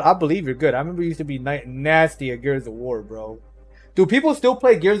 I believe you're good. I remember you used to be nasty at Gears of War, bro. Do people still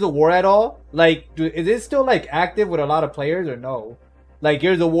play Gears of War at all? Like, is it still like active with a lot of players or no? Like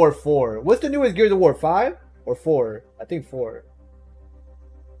Gears of War 4. What's the newest Gears of War? 5 or 4? I think 4.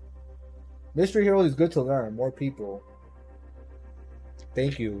 Mystery Hero is good to learn. More people.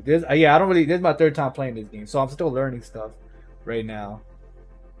 Thank you. This yeah, I don't really. This is my third time playing this game, so I'm still learning stuff right now.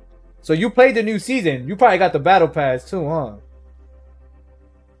 So you played the new season. You probably got the battle pass too, huh?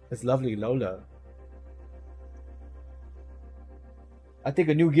 It's lovely, Lola. I think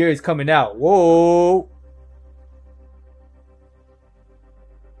a new gear is coming out. Whoa!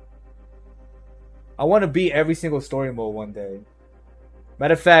 I want to beat every single story mode one day.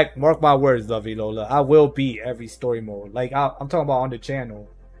 Matter of fact, mark my words, lovely Lola. I will beat every story mode. Like, I'm talking about on the channel.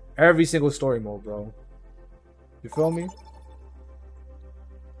 Every single story mode, bro. You feel me?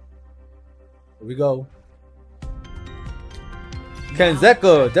 Here we go.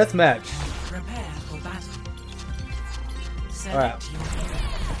 Kenzeka Deathmatch. Prepare for battle. Alright.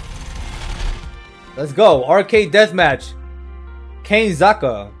 Let's go. Arcade Deathmatch.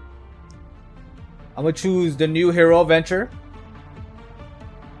 Kenzaka. I'm gonna choose the new hero Venture.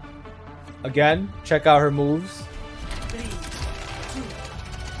 Again, check out her moves. 3, 2,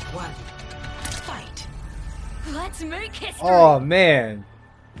 1. Fight. Let's make history. Oh man.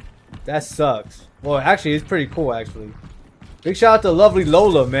 That sucks. Well, actually, it's pretty cool, actually. Big shout out to lovely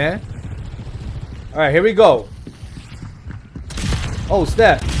Lola, man. Alright, here we go. Oh,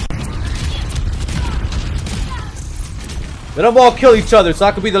 snap. Let them all kill each other so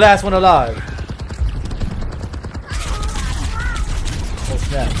I can be the last one alive. Oh,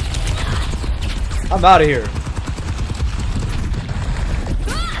 snap. I'm out of here.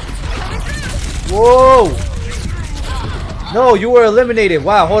 Whoa! No, you were eliminated.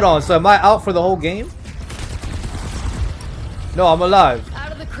 Wow, hold on. So am I out for the whole game? No, I'm alive.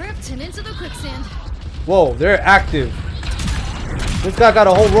 Out of the crypt and into the quicksand. Whoa, they're active. This guy got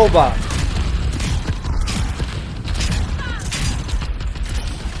a whole robot.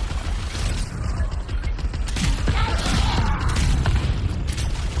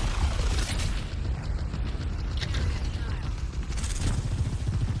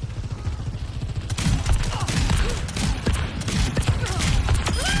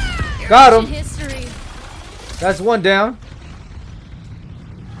 Got him. History. That's one down.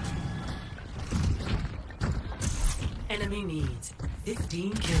 Enemy needs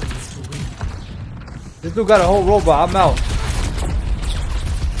 15 kills to win. This dude got a whole robot. I'm out.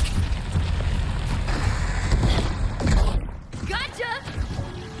 Gotcha.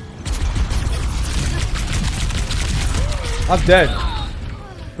 I'm dead.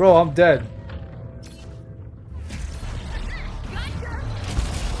 Bro, I'm dead.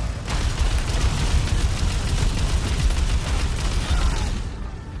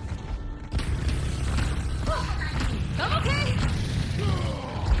 I'm okay.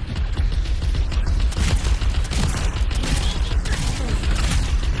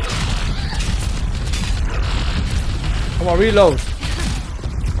 Come on, reload.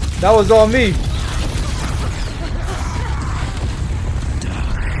 That was on me.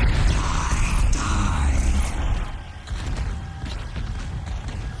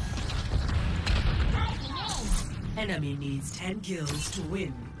 Enemy needs 10 kills to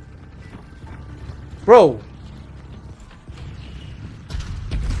win. Bro.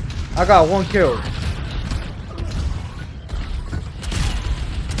 I got 1 kill.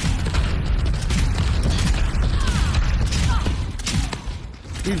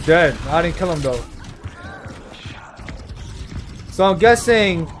 He's dead. I didn't kill him though. So I'm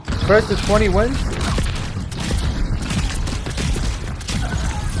guessing first to 20 wins.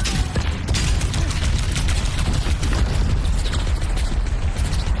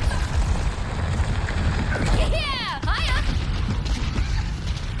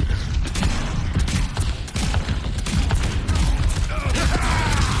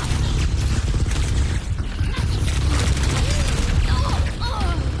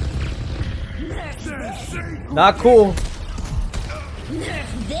 Not cool.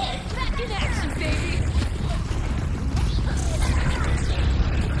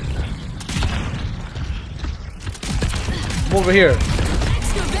 I'm over here.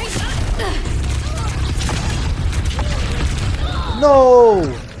 No!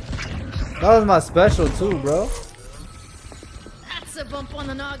 That was my special too, bro. That's a bump on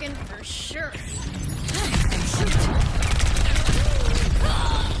the noggin for sure.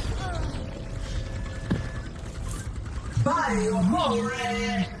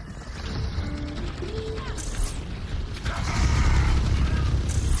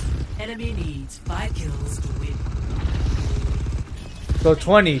 Enemy needs 5 kills to win. So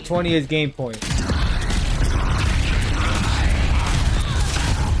 20 is game point.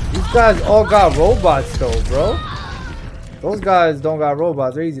 These guys all got robots though, bro. Those guys don't got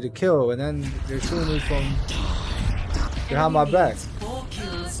robots. They're easy to kill, and then they're shooting me from behind my back. 4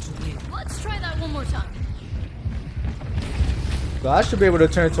 kills to win. Let's try that one more time. But I should be able to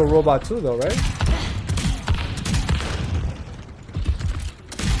turn into a robot too, though, right?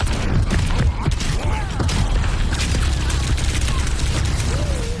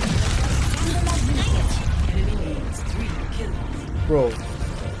 Bro,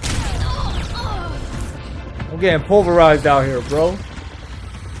 I'm getting pulverized out here, bro.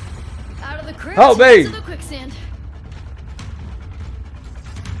 Out of the crypt, Help me! to the quicksand.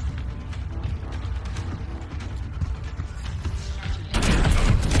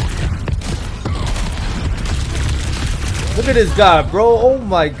 Look at this guy, bro. Oh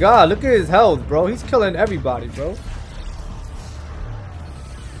my god, look at his health, bro. He's killing everybody, bro.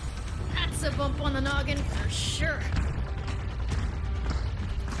 That's a bump on the noggin for sure.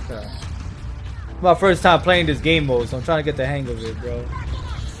 My first time playing this game mode, so I'm trying to get the hang of it, bro.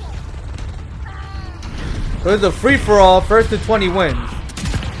 So it's a free-for-all, first to 20 wins.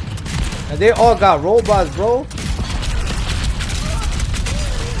 And they all got robots, bro.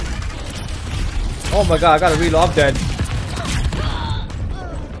 Oh my god, I gotta reload. I'm dead.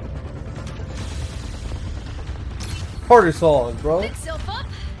 Harder saws, bro. Pick self up,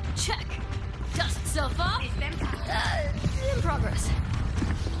 check. Dust self off, in progress.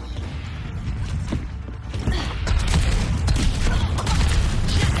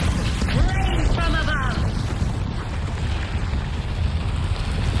 From above.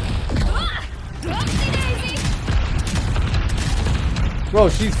 Oopsie daisy. Bro,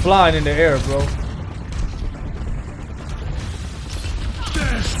 she's flying in the air, bro.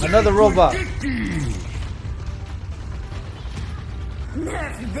 Another robot.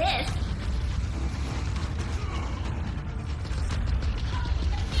 Nerf this.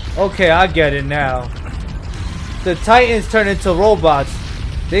 Okay, I get it now. The Titans turn into robots.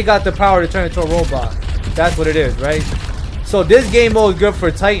 They got the power to turn into a robot. That's what it is, right? So this game mode is good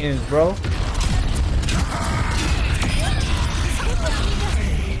for Titans, bro.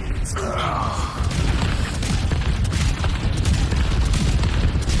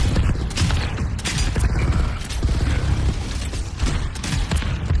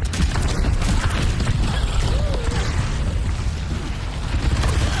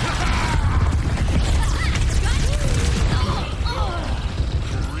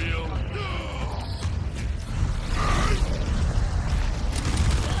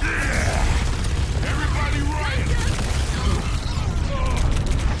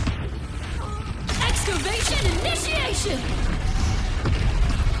 Excavation initiation.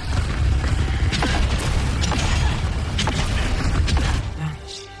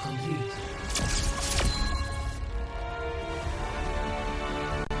 Match complete.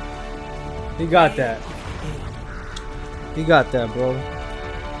 He got that. He got that, bro.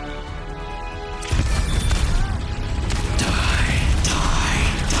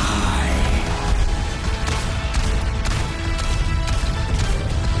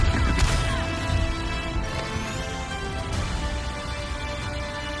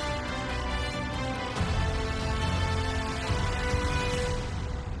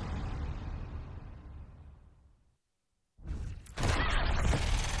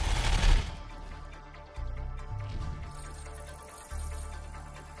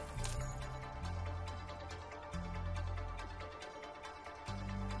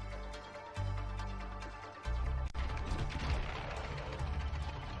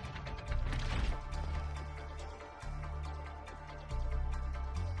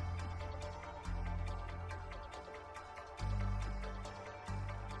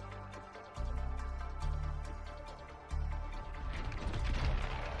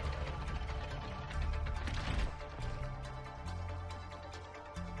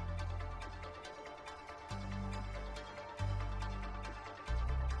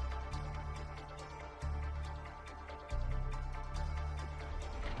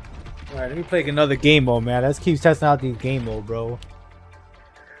 Alright, let me play another game mode, man. Let's keep testing out these game mode, bro.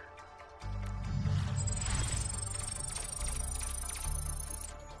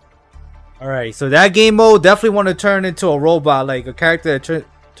 Alright, so that game mode definitely want to turn into a robot, like a character that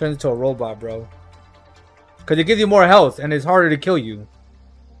turns into a robot, bro. Because it gives you more health and it's harder to kill you.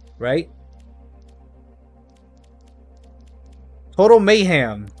 Right? Total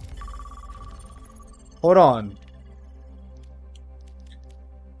mayhem. Hold on.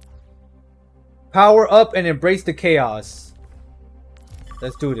 Power up and embrace the chaos.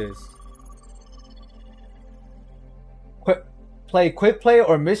 Let's do this. Play quick play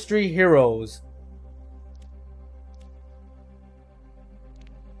or mystery heroes.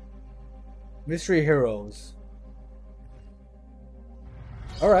 Mystery heroes.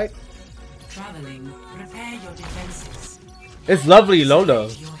 All right. Traveling, prepare your defenses. It's lovely, Lola.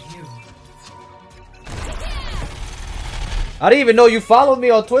 I didn't even know you followed me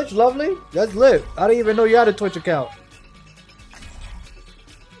on Twitch, lovely. That's lit. I didn't even know you had a Twitch account.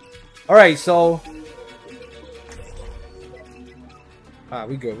 All right, so.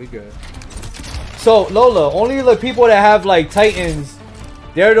 We good, we good. So, Lola, only the people that have, like, Titans,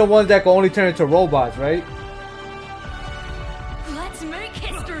 they're the ones that can only turn into robots, right? Let's make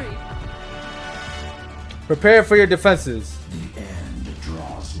history. Prepare for your defenses. The end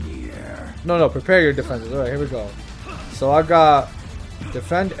draws near. No, prepare your defenses. Alright, here we go. So, I got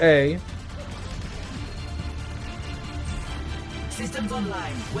defend A. Systems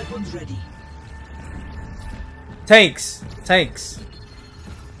online, weapons ready. Tanks.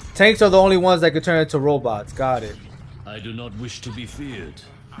 Tanks are the only ones that can turn into robots. Got it. I do not wish to be feared,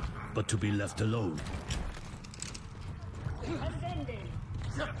 but to be left alone.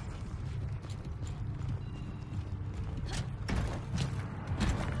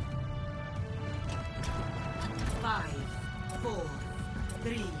 Five, 4,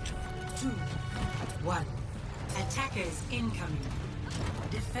 3, 2, 1. Attackers incoming.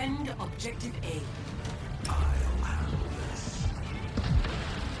 Defend objective A.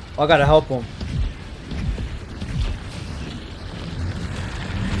 I gotta help him.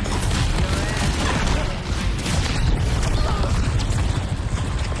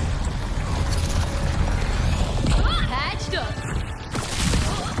 Patched up.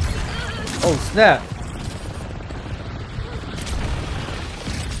 Oh, snap.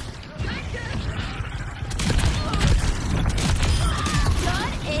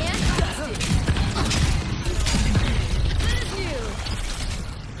 Done and dusted. Good as new.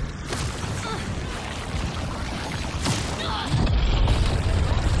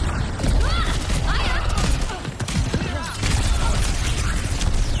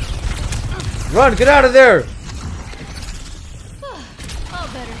 Run, get out of there. All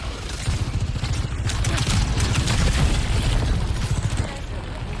better.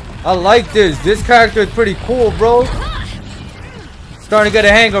 I like this. This character is pretty cool, bro. Starting to get a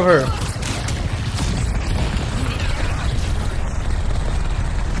hang of her.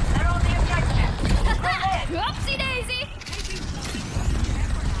 Oopsie daisy.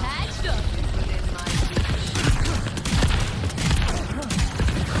 Patched up.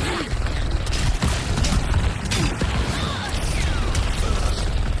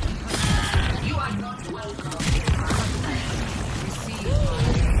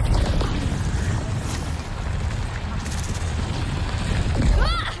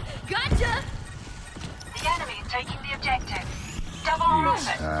 Gotcha. The enemy is taking the objective. Double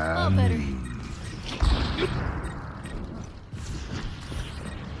rocket. All better.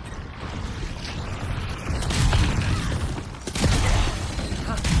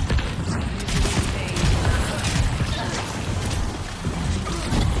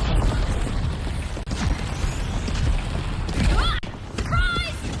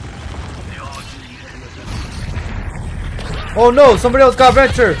 Oh no, somebody else got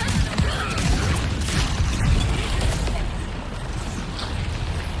Venture.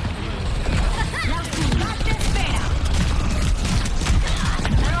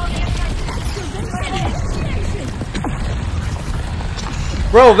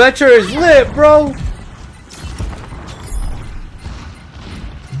 Bro, Venture is lit, bro.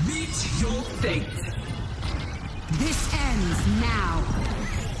 Meet your fate. This ends now.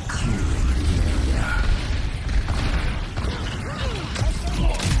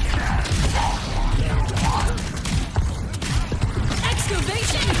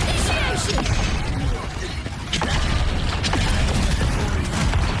 Excavation initiation.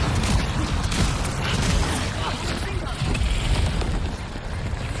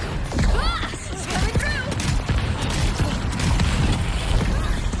 It's coming through.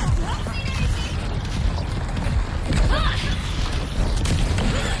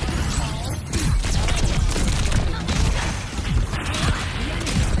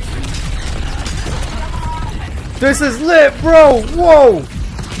 This is lit, bro. Whoa.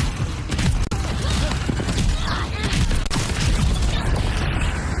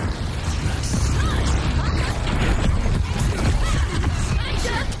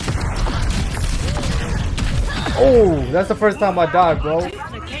 Oh, that's the first time I died, bro.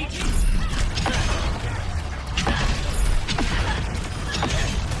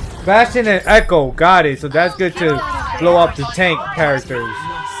 Bastion and Echo, got it. So that's good to blow up the tank characters.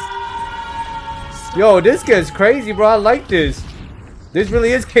 Yo, this gets crazy, bro. I like this. This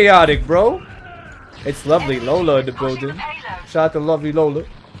really is chaotic, bro. It's lovely. Lola in the building. Shout out to lovely Lola.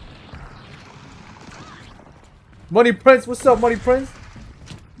 Money Prince, what's up, Money Prince?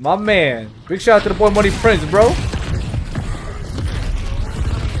 My man. Big shout out to the boy Money Prince, bro.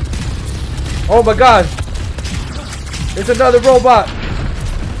 Oh my god. It's another robot.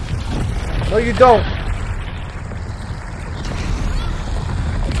 No, you don't.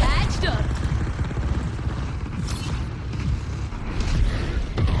 Patched up.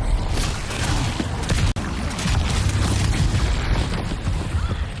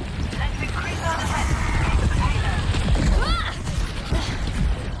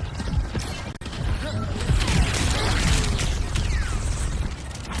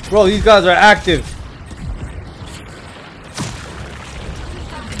 Bro, these guys are active.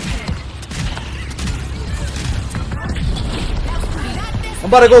 I'm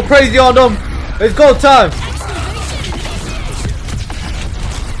about to go crazy on them. It's go time.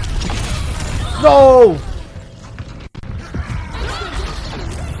 No.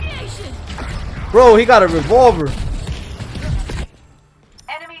 Bro, he got a revolver.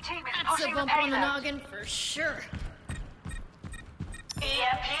 Enemy team is That's a pushing the bump on the payload. noggin for sure.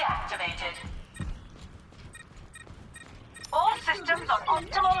 EMP activated. All systems on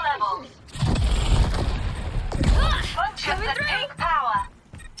optimal levels. Functions at peak power.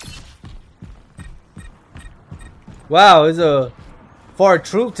 Wow, it's a far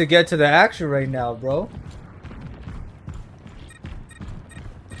troop to get to the action right now, bro.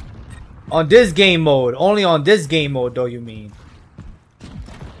 On this game mode. Only on this game mode, though, you mean.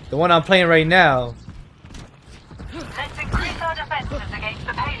 The one I'm playing right now. Let's increase our defenses against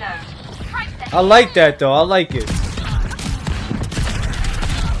the payload. I like that, though. I like it.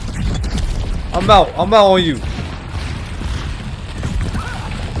 I'm out on you.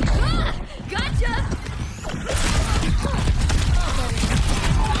 Gotcha.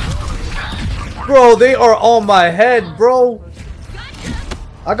 Bro, they are on my head, bro.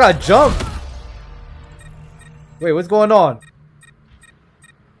 I got jumped. Wait, what's going on?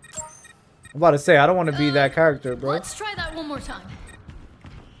 I'm about to say, I don't want to be that character, bro. Let's try that one more time.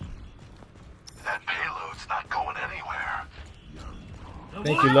 That payload's not going anywhere.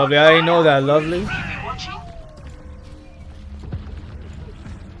 Thank you, lovely. I didn't know that, lovely.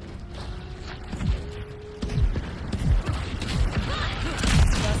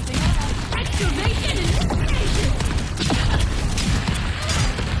 Excavation initiation.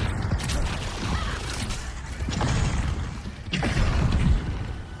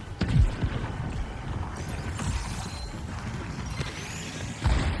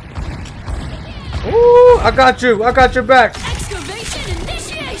 Ooh, I got you. I got your back. Excavation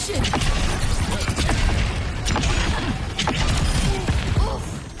initiation. Oof,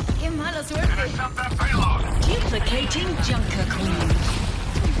 qué mala suerte. Intercept that payload. Duplicating Junker Queen.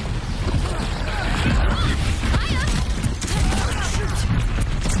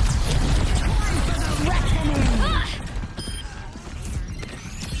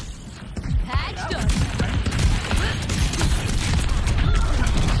 Patched up.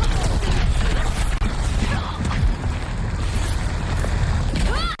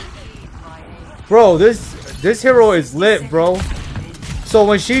 Bro, this hero is lit, bro. So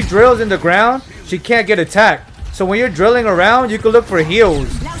when she drills in the ground, she can't get attacked. So when you're drilling around, you can look for heals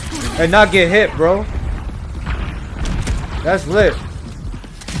and not get hit, bro. That's lit.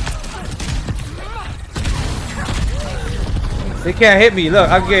 They can't hit me. Look,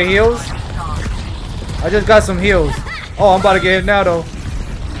 I can get heals. I just got some heals. Oh, I'm about to get hit now, though.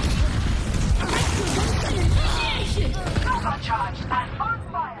 Supercharged and on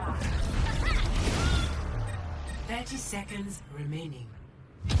fire. 30 seconds remaining.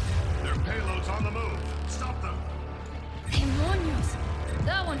 Their payload's on the move. Stop them. Demonios.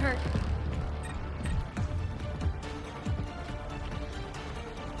 That one hurt.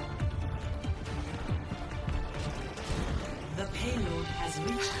 The payload has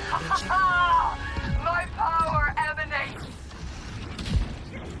reached the checkpoint. Ah, my power emanates.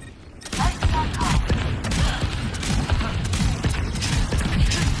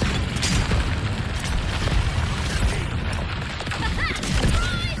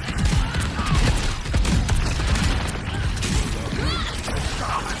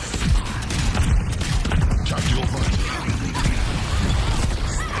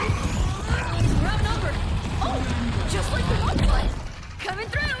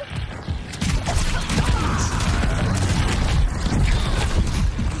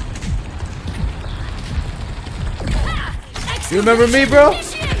 You remember me, bro?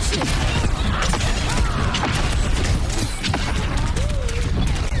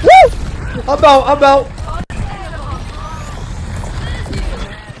 Woo! I'm out.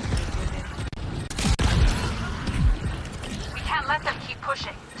 We can't let them keep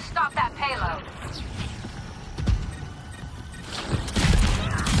pushing. Stop that payload.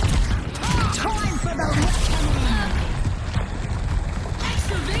 Time for the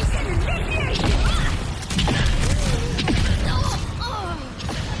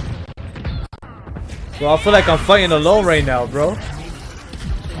Bro, I feel like I'm fighting alone right now, bro.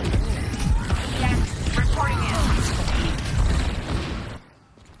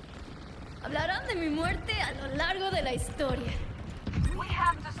 Hablarán de mi muerte a lo largo de la historia. We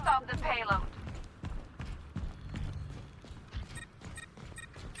have to stop the payload.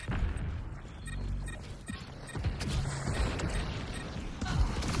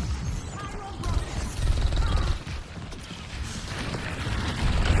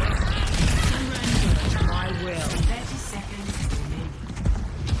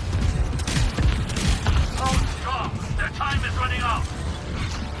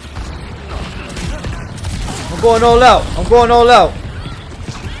 I'm going all out.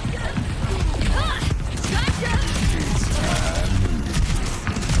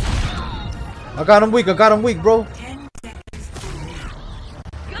 I got him weak, bro.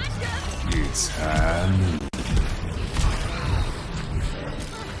 It's time.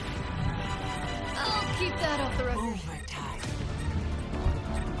 I'll keep that off the record.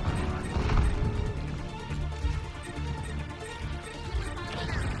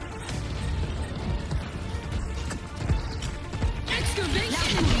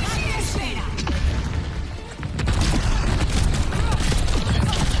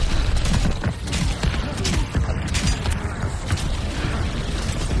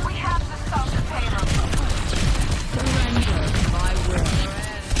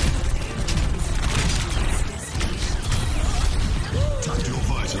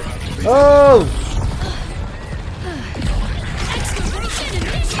 Oh!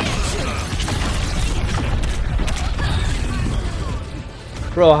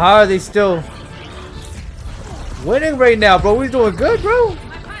 Bro, how are they still winning right now, bro? We doing good, bro.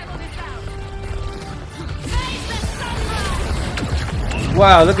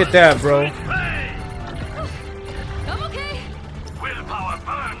 Wow, look at that, bro. I'm okay. Willpower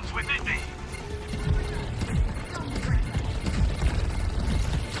burns within me.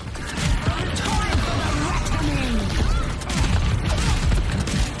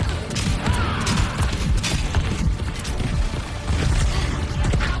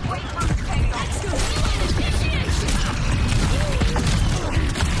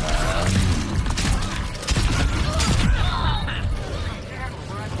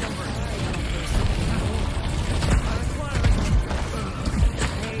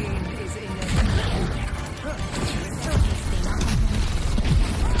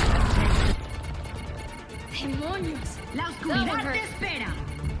 La oscuridad te espera.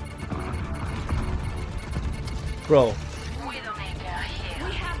 Bro. We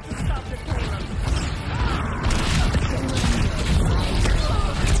have to stop the payload.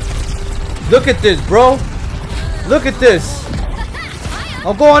 Look at this, bro. Look at this.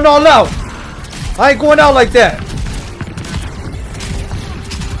 I'm going all out. I ain't going out like that.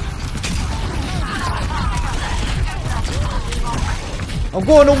 I'm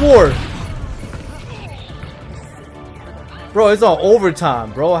going to war. Bro, it's on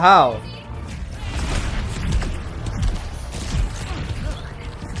overtime, bro. How?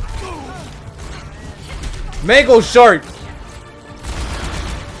 Mango shark.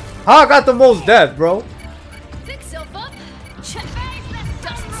 How I got the most death, bro? Fix self up. Check.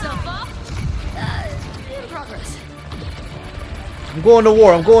 Dust self off. In progress. I'm going to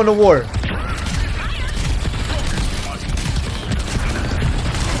war. I'm going to war.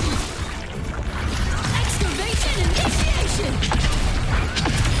 Excavation initiation.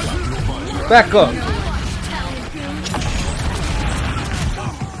 Back up.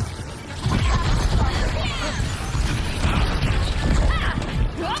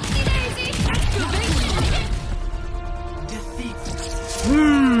 Roxy daisy. Excavation.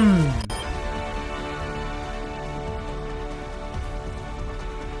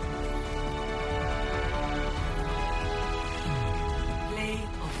 Play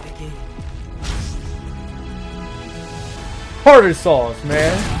of the game. Harder sauce,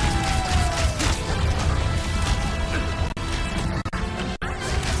 man.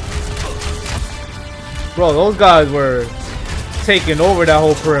 Bro, those guys were taking over that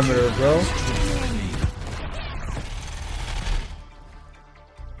whole perimeter, bro.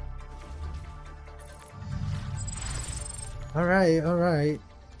 Alright, alright.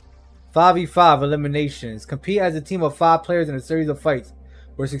 5v5 eliminations. Compete as a team of 5 players in a series of fights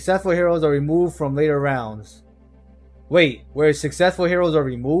where successful heroes are removed from later rounds. Wait, where successful heroes are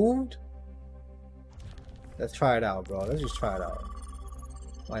removed? Let's try it out, bro. Let's just try it out.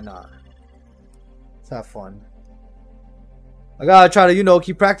 Why not? Let's have fun. I gotta try to, you know,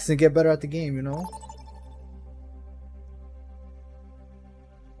 keep practicing, get better at the game, you know?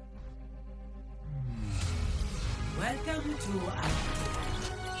 Welcome to our...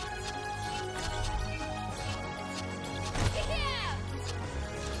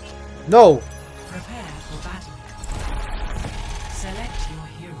 No! Prepare for battle. Select your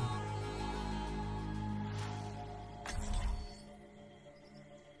hero.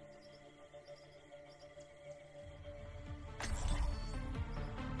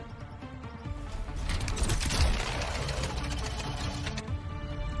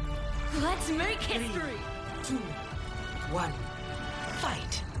 Let's make 3, history! 2, 1,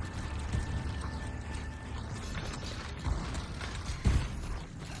 fight!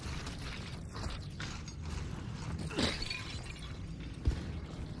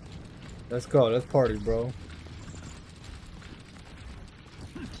 Let's go. Let's party, bro.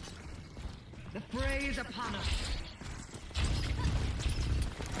 The fray is upon us.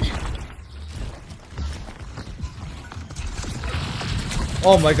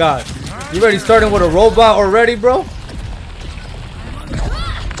 Oh my god. You already starting with a robot already, bro?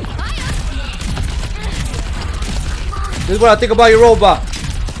 This is what I think about your robot.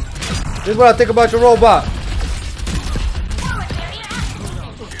 This is what I think about your robot.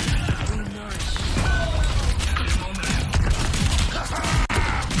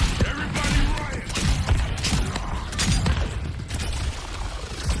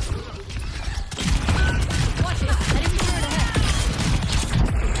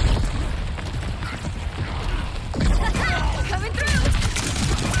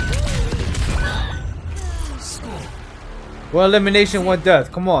 One elimination, one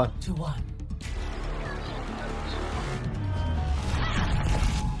death. Come on. 2-1.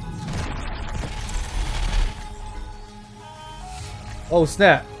 Oh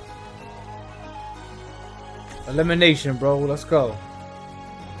snap. Elimination, bro. Let's go.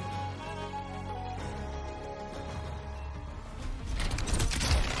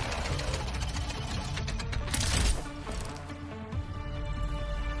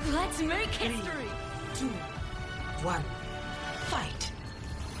 Let's make history! 2, 1, fight!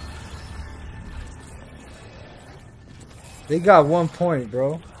 They got 1 point,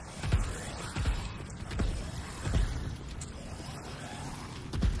 bro.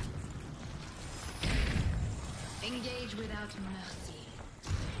 Engage without mercy.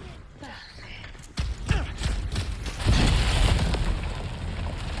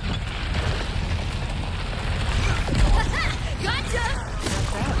 Gotcha!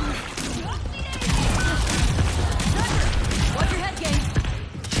 Watch your head, game.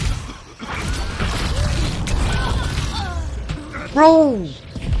 Bro!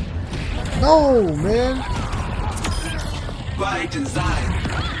 No, man. By design.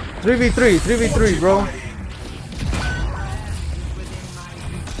 3v3, 3v3, bro.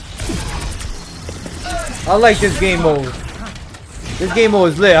 I like this game mode. This game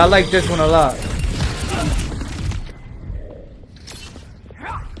mode is lit. I like this one a lot.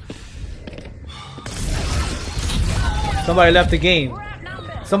 Somebody left the game.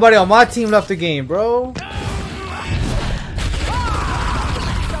 Somebody on my team left the game, bro.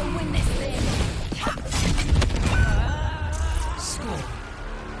 Score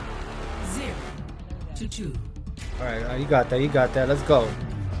 0-2. Alright, you got that, you got that. Let's go.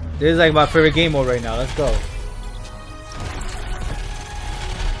 This is like my favorite game mode right now. Let's go.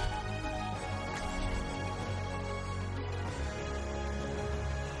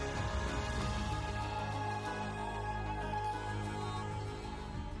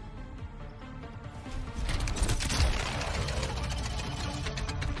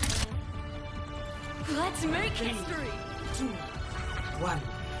 Let's make history! 2, 1,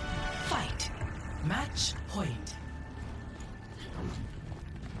 fight! Match point.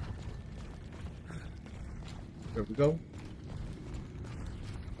 Here we go.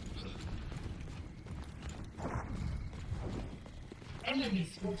 Enemy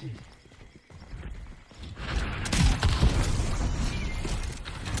spotted.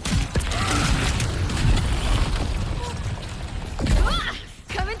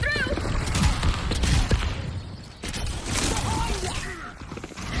 Coming through!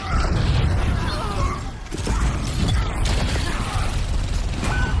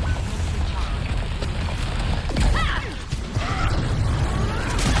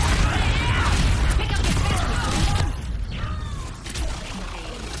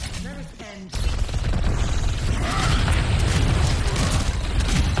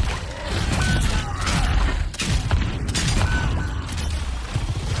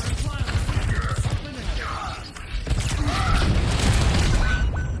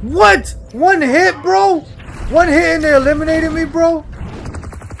 What? One hit, bro? One hit and they eliminated me, bro?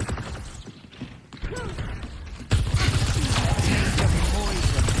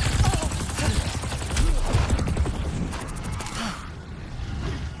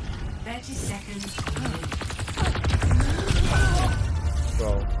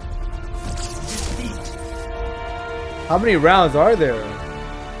 Bro. How many rounds are there?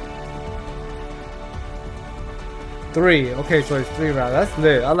 3. Okay, so it's 3 rounds. That's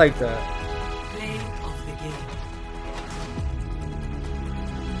lit. I like that. Play of the game.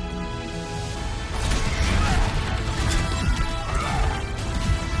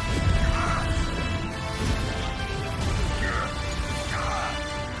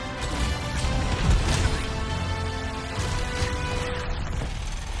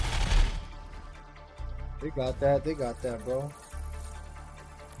 They got that. They got that, bro.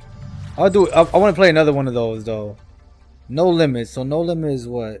 I'll do. I want to play another one of those though. No limits. So no limit is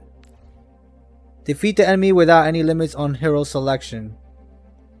what? Defeat the enemy without any limits on hero selection.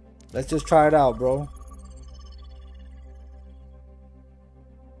 Let's just try it out, bro.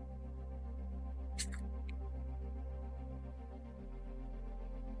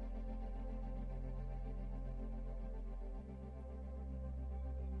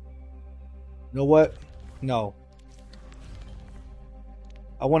 You know what? No.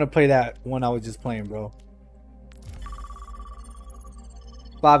 I want to play that one I was just playing, bro.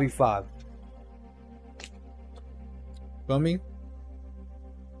 5v5. Feel me?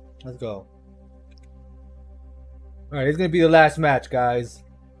 Let's go. Alright, it's gonna be the last match, guys.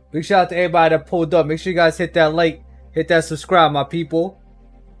 Big shout out to everybody that pulled up. Make sure you guys hit that like, hit that subscribe, my people.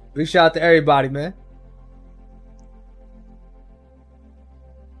 Big shout out to everybody, man.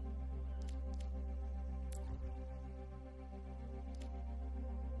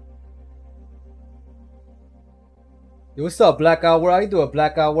 Yo, what's up, Blackout World? How you doing,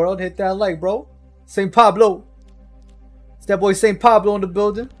 Blackout World? Hit that like, bro. St. Pablo. It's that boy St. Pablo in the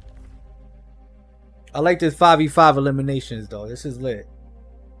building. I like this 5v5 eliminations, though. This is lit.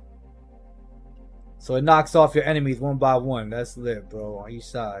 So it knocks off your enemies one by one. That's lit, bro, on each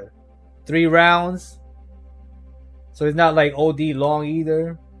side. 3 rounds. So it's not like OD long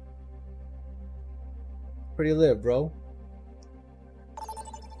either. Pretty lit, bro.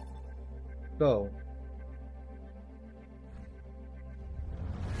 Go.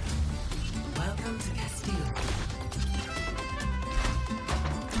 Welcome to Castile.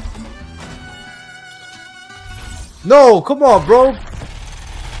 No, come on, bro.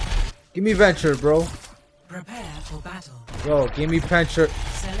 Give me venture, bro. Prepare for battle. Bro, give me venture.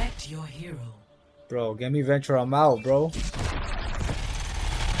 Select your hero. Bro, give me venture. I'm out, bro.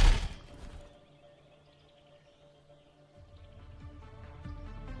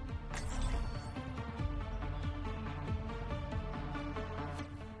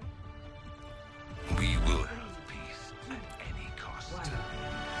 We will have peace at any cost.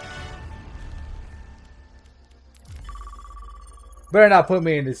 Better not put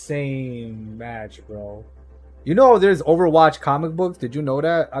me in the same match, bro. You know there's Overwatch comic books? Did you know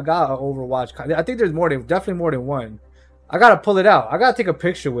that? I got an Overwatch. I think there's definitely more than one. I gotta pull it out. I gotta take a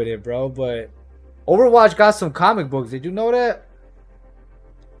picture with it, bro. But Overwatch got some comic books. Did you know that?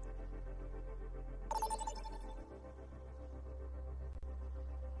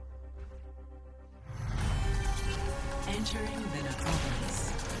 Entering the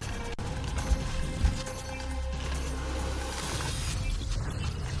necropolis.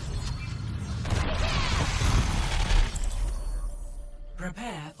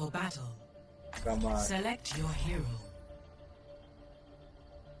 Prepare for battle. Come on. Select your hero.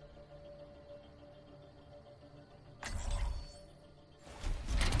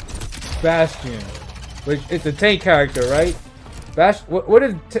 Bastion. Which it's a tank character, right? What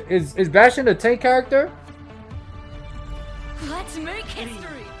is Bastion a tank character? Let's make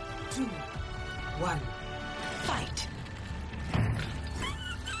history. 2, 1, fight.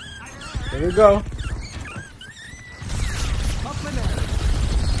 Here we go.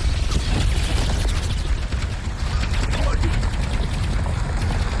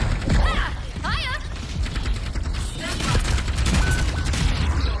 Hiya.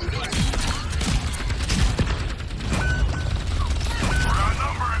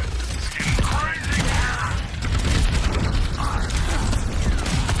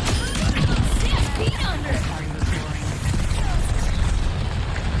 Feet under.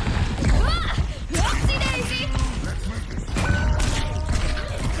 Oopsie daisy.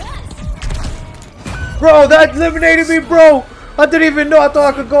 Bro, that eliminated me, bro. I didn't even know. I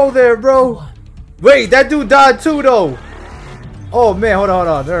thought I could go there, bro. Wait, that dude died too, though. Oh, man. Hold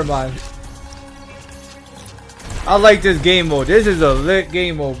on. Never mind. I like this game mode. This is a lit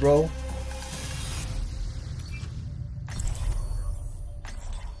game mode, bro.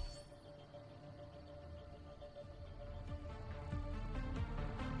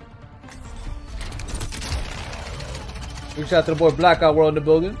 Big shout out to the boy Blackout World in the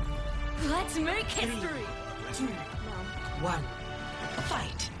building. Let's make history. 2, 1,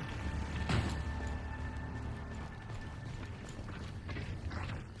 fight.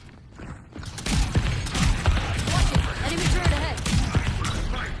 Watch it. Enemy turret ahead.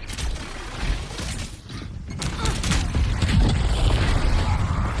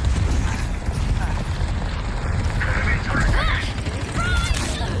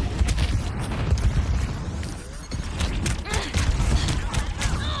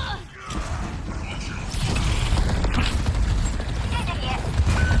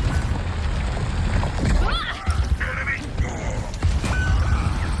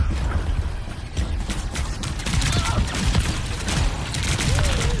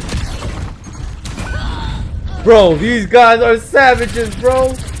 Bro, these guys are savages,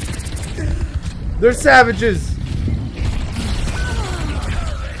 bro. They're savages.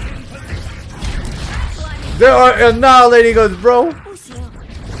 They are annihilating us, bro.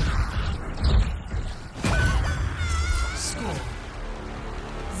 Score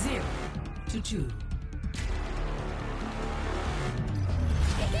 0-2.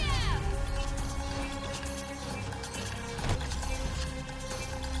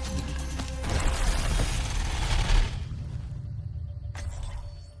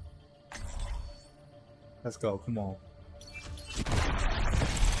 Let's go, come on.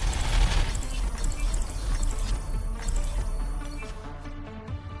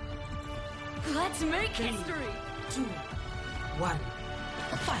 Let's make history. 2, 1,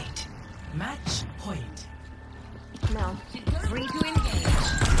 fight. Match point. Now, free to engage.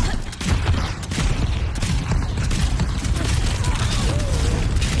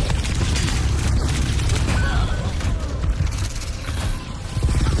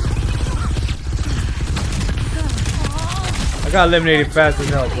 I got eliminated fast as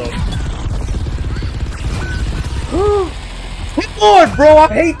hell, bro. Come on, bro. I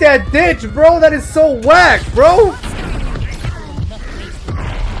hate that ditch, bro. That is so whack, bro.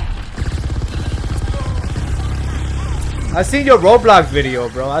 I seen your Roblox video,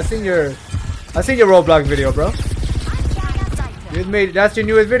 bro. I seen your Roblox video, bro. That's your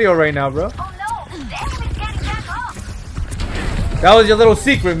newest video right now, bro. That was your little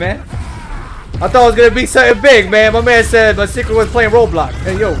secret, man. I thought it was gonna be something big, man. My man said my secret was playing Roblox.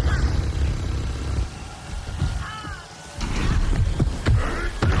 Hey, yo.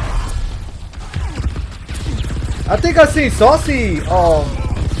 I think I seen Saucy.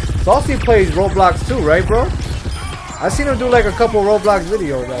 Saucy plays Roblox too, right, bro? I seen him do like a couple Roblox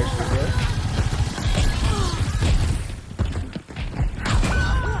videos, actually, bro.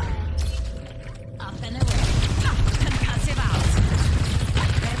 Up and away. Concussive out.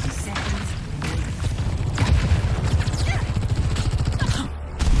 30 seconds.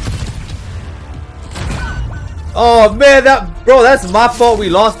 Oh man, that's my fault. We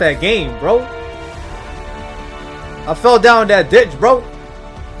lost that game, bro. I fell down that ditch, bro.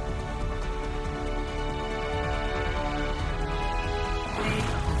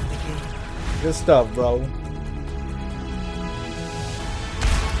 Good stuff, bro.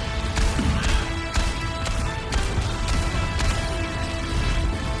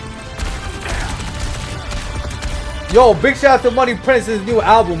 Yo, big shout out to Money Prince's new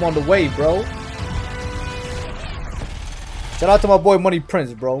album on the way, bro. Shout out to my boy Money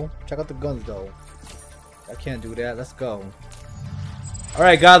Prince, bro. Check out the guns, though. I can't do that. Let's go.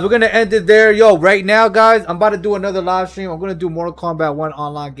 Alright, guys. We're going to end it there. Yo, right now, guys, I'm about to do another live stream. I'm going to do Mortal Kombat 1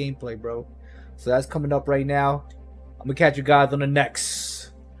 online gameplay, bro. So that's coming up right now. I'm going to catch you guys on the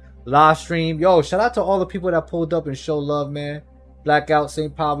next live stream. Yo, shout out to all the people that pulled up and show love, man. Blackout,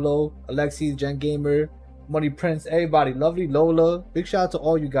 St. Pablo, Alexis, Gen Gamer, Money Prince, everybody. Lovely Lola. Big shout out to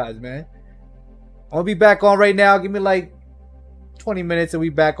all you guys, man. I'm going to be back on right now. Give me like 20 minutes and we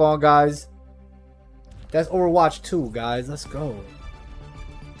back on, guys. That's Overwatch 2, guys. Let's go.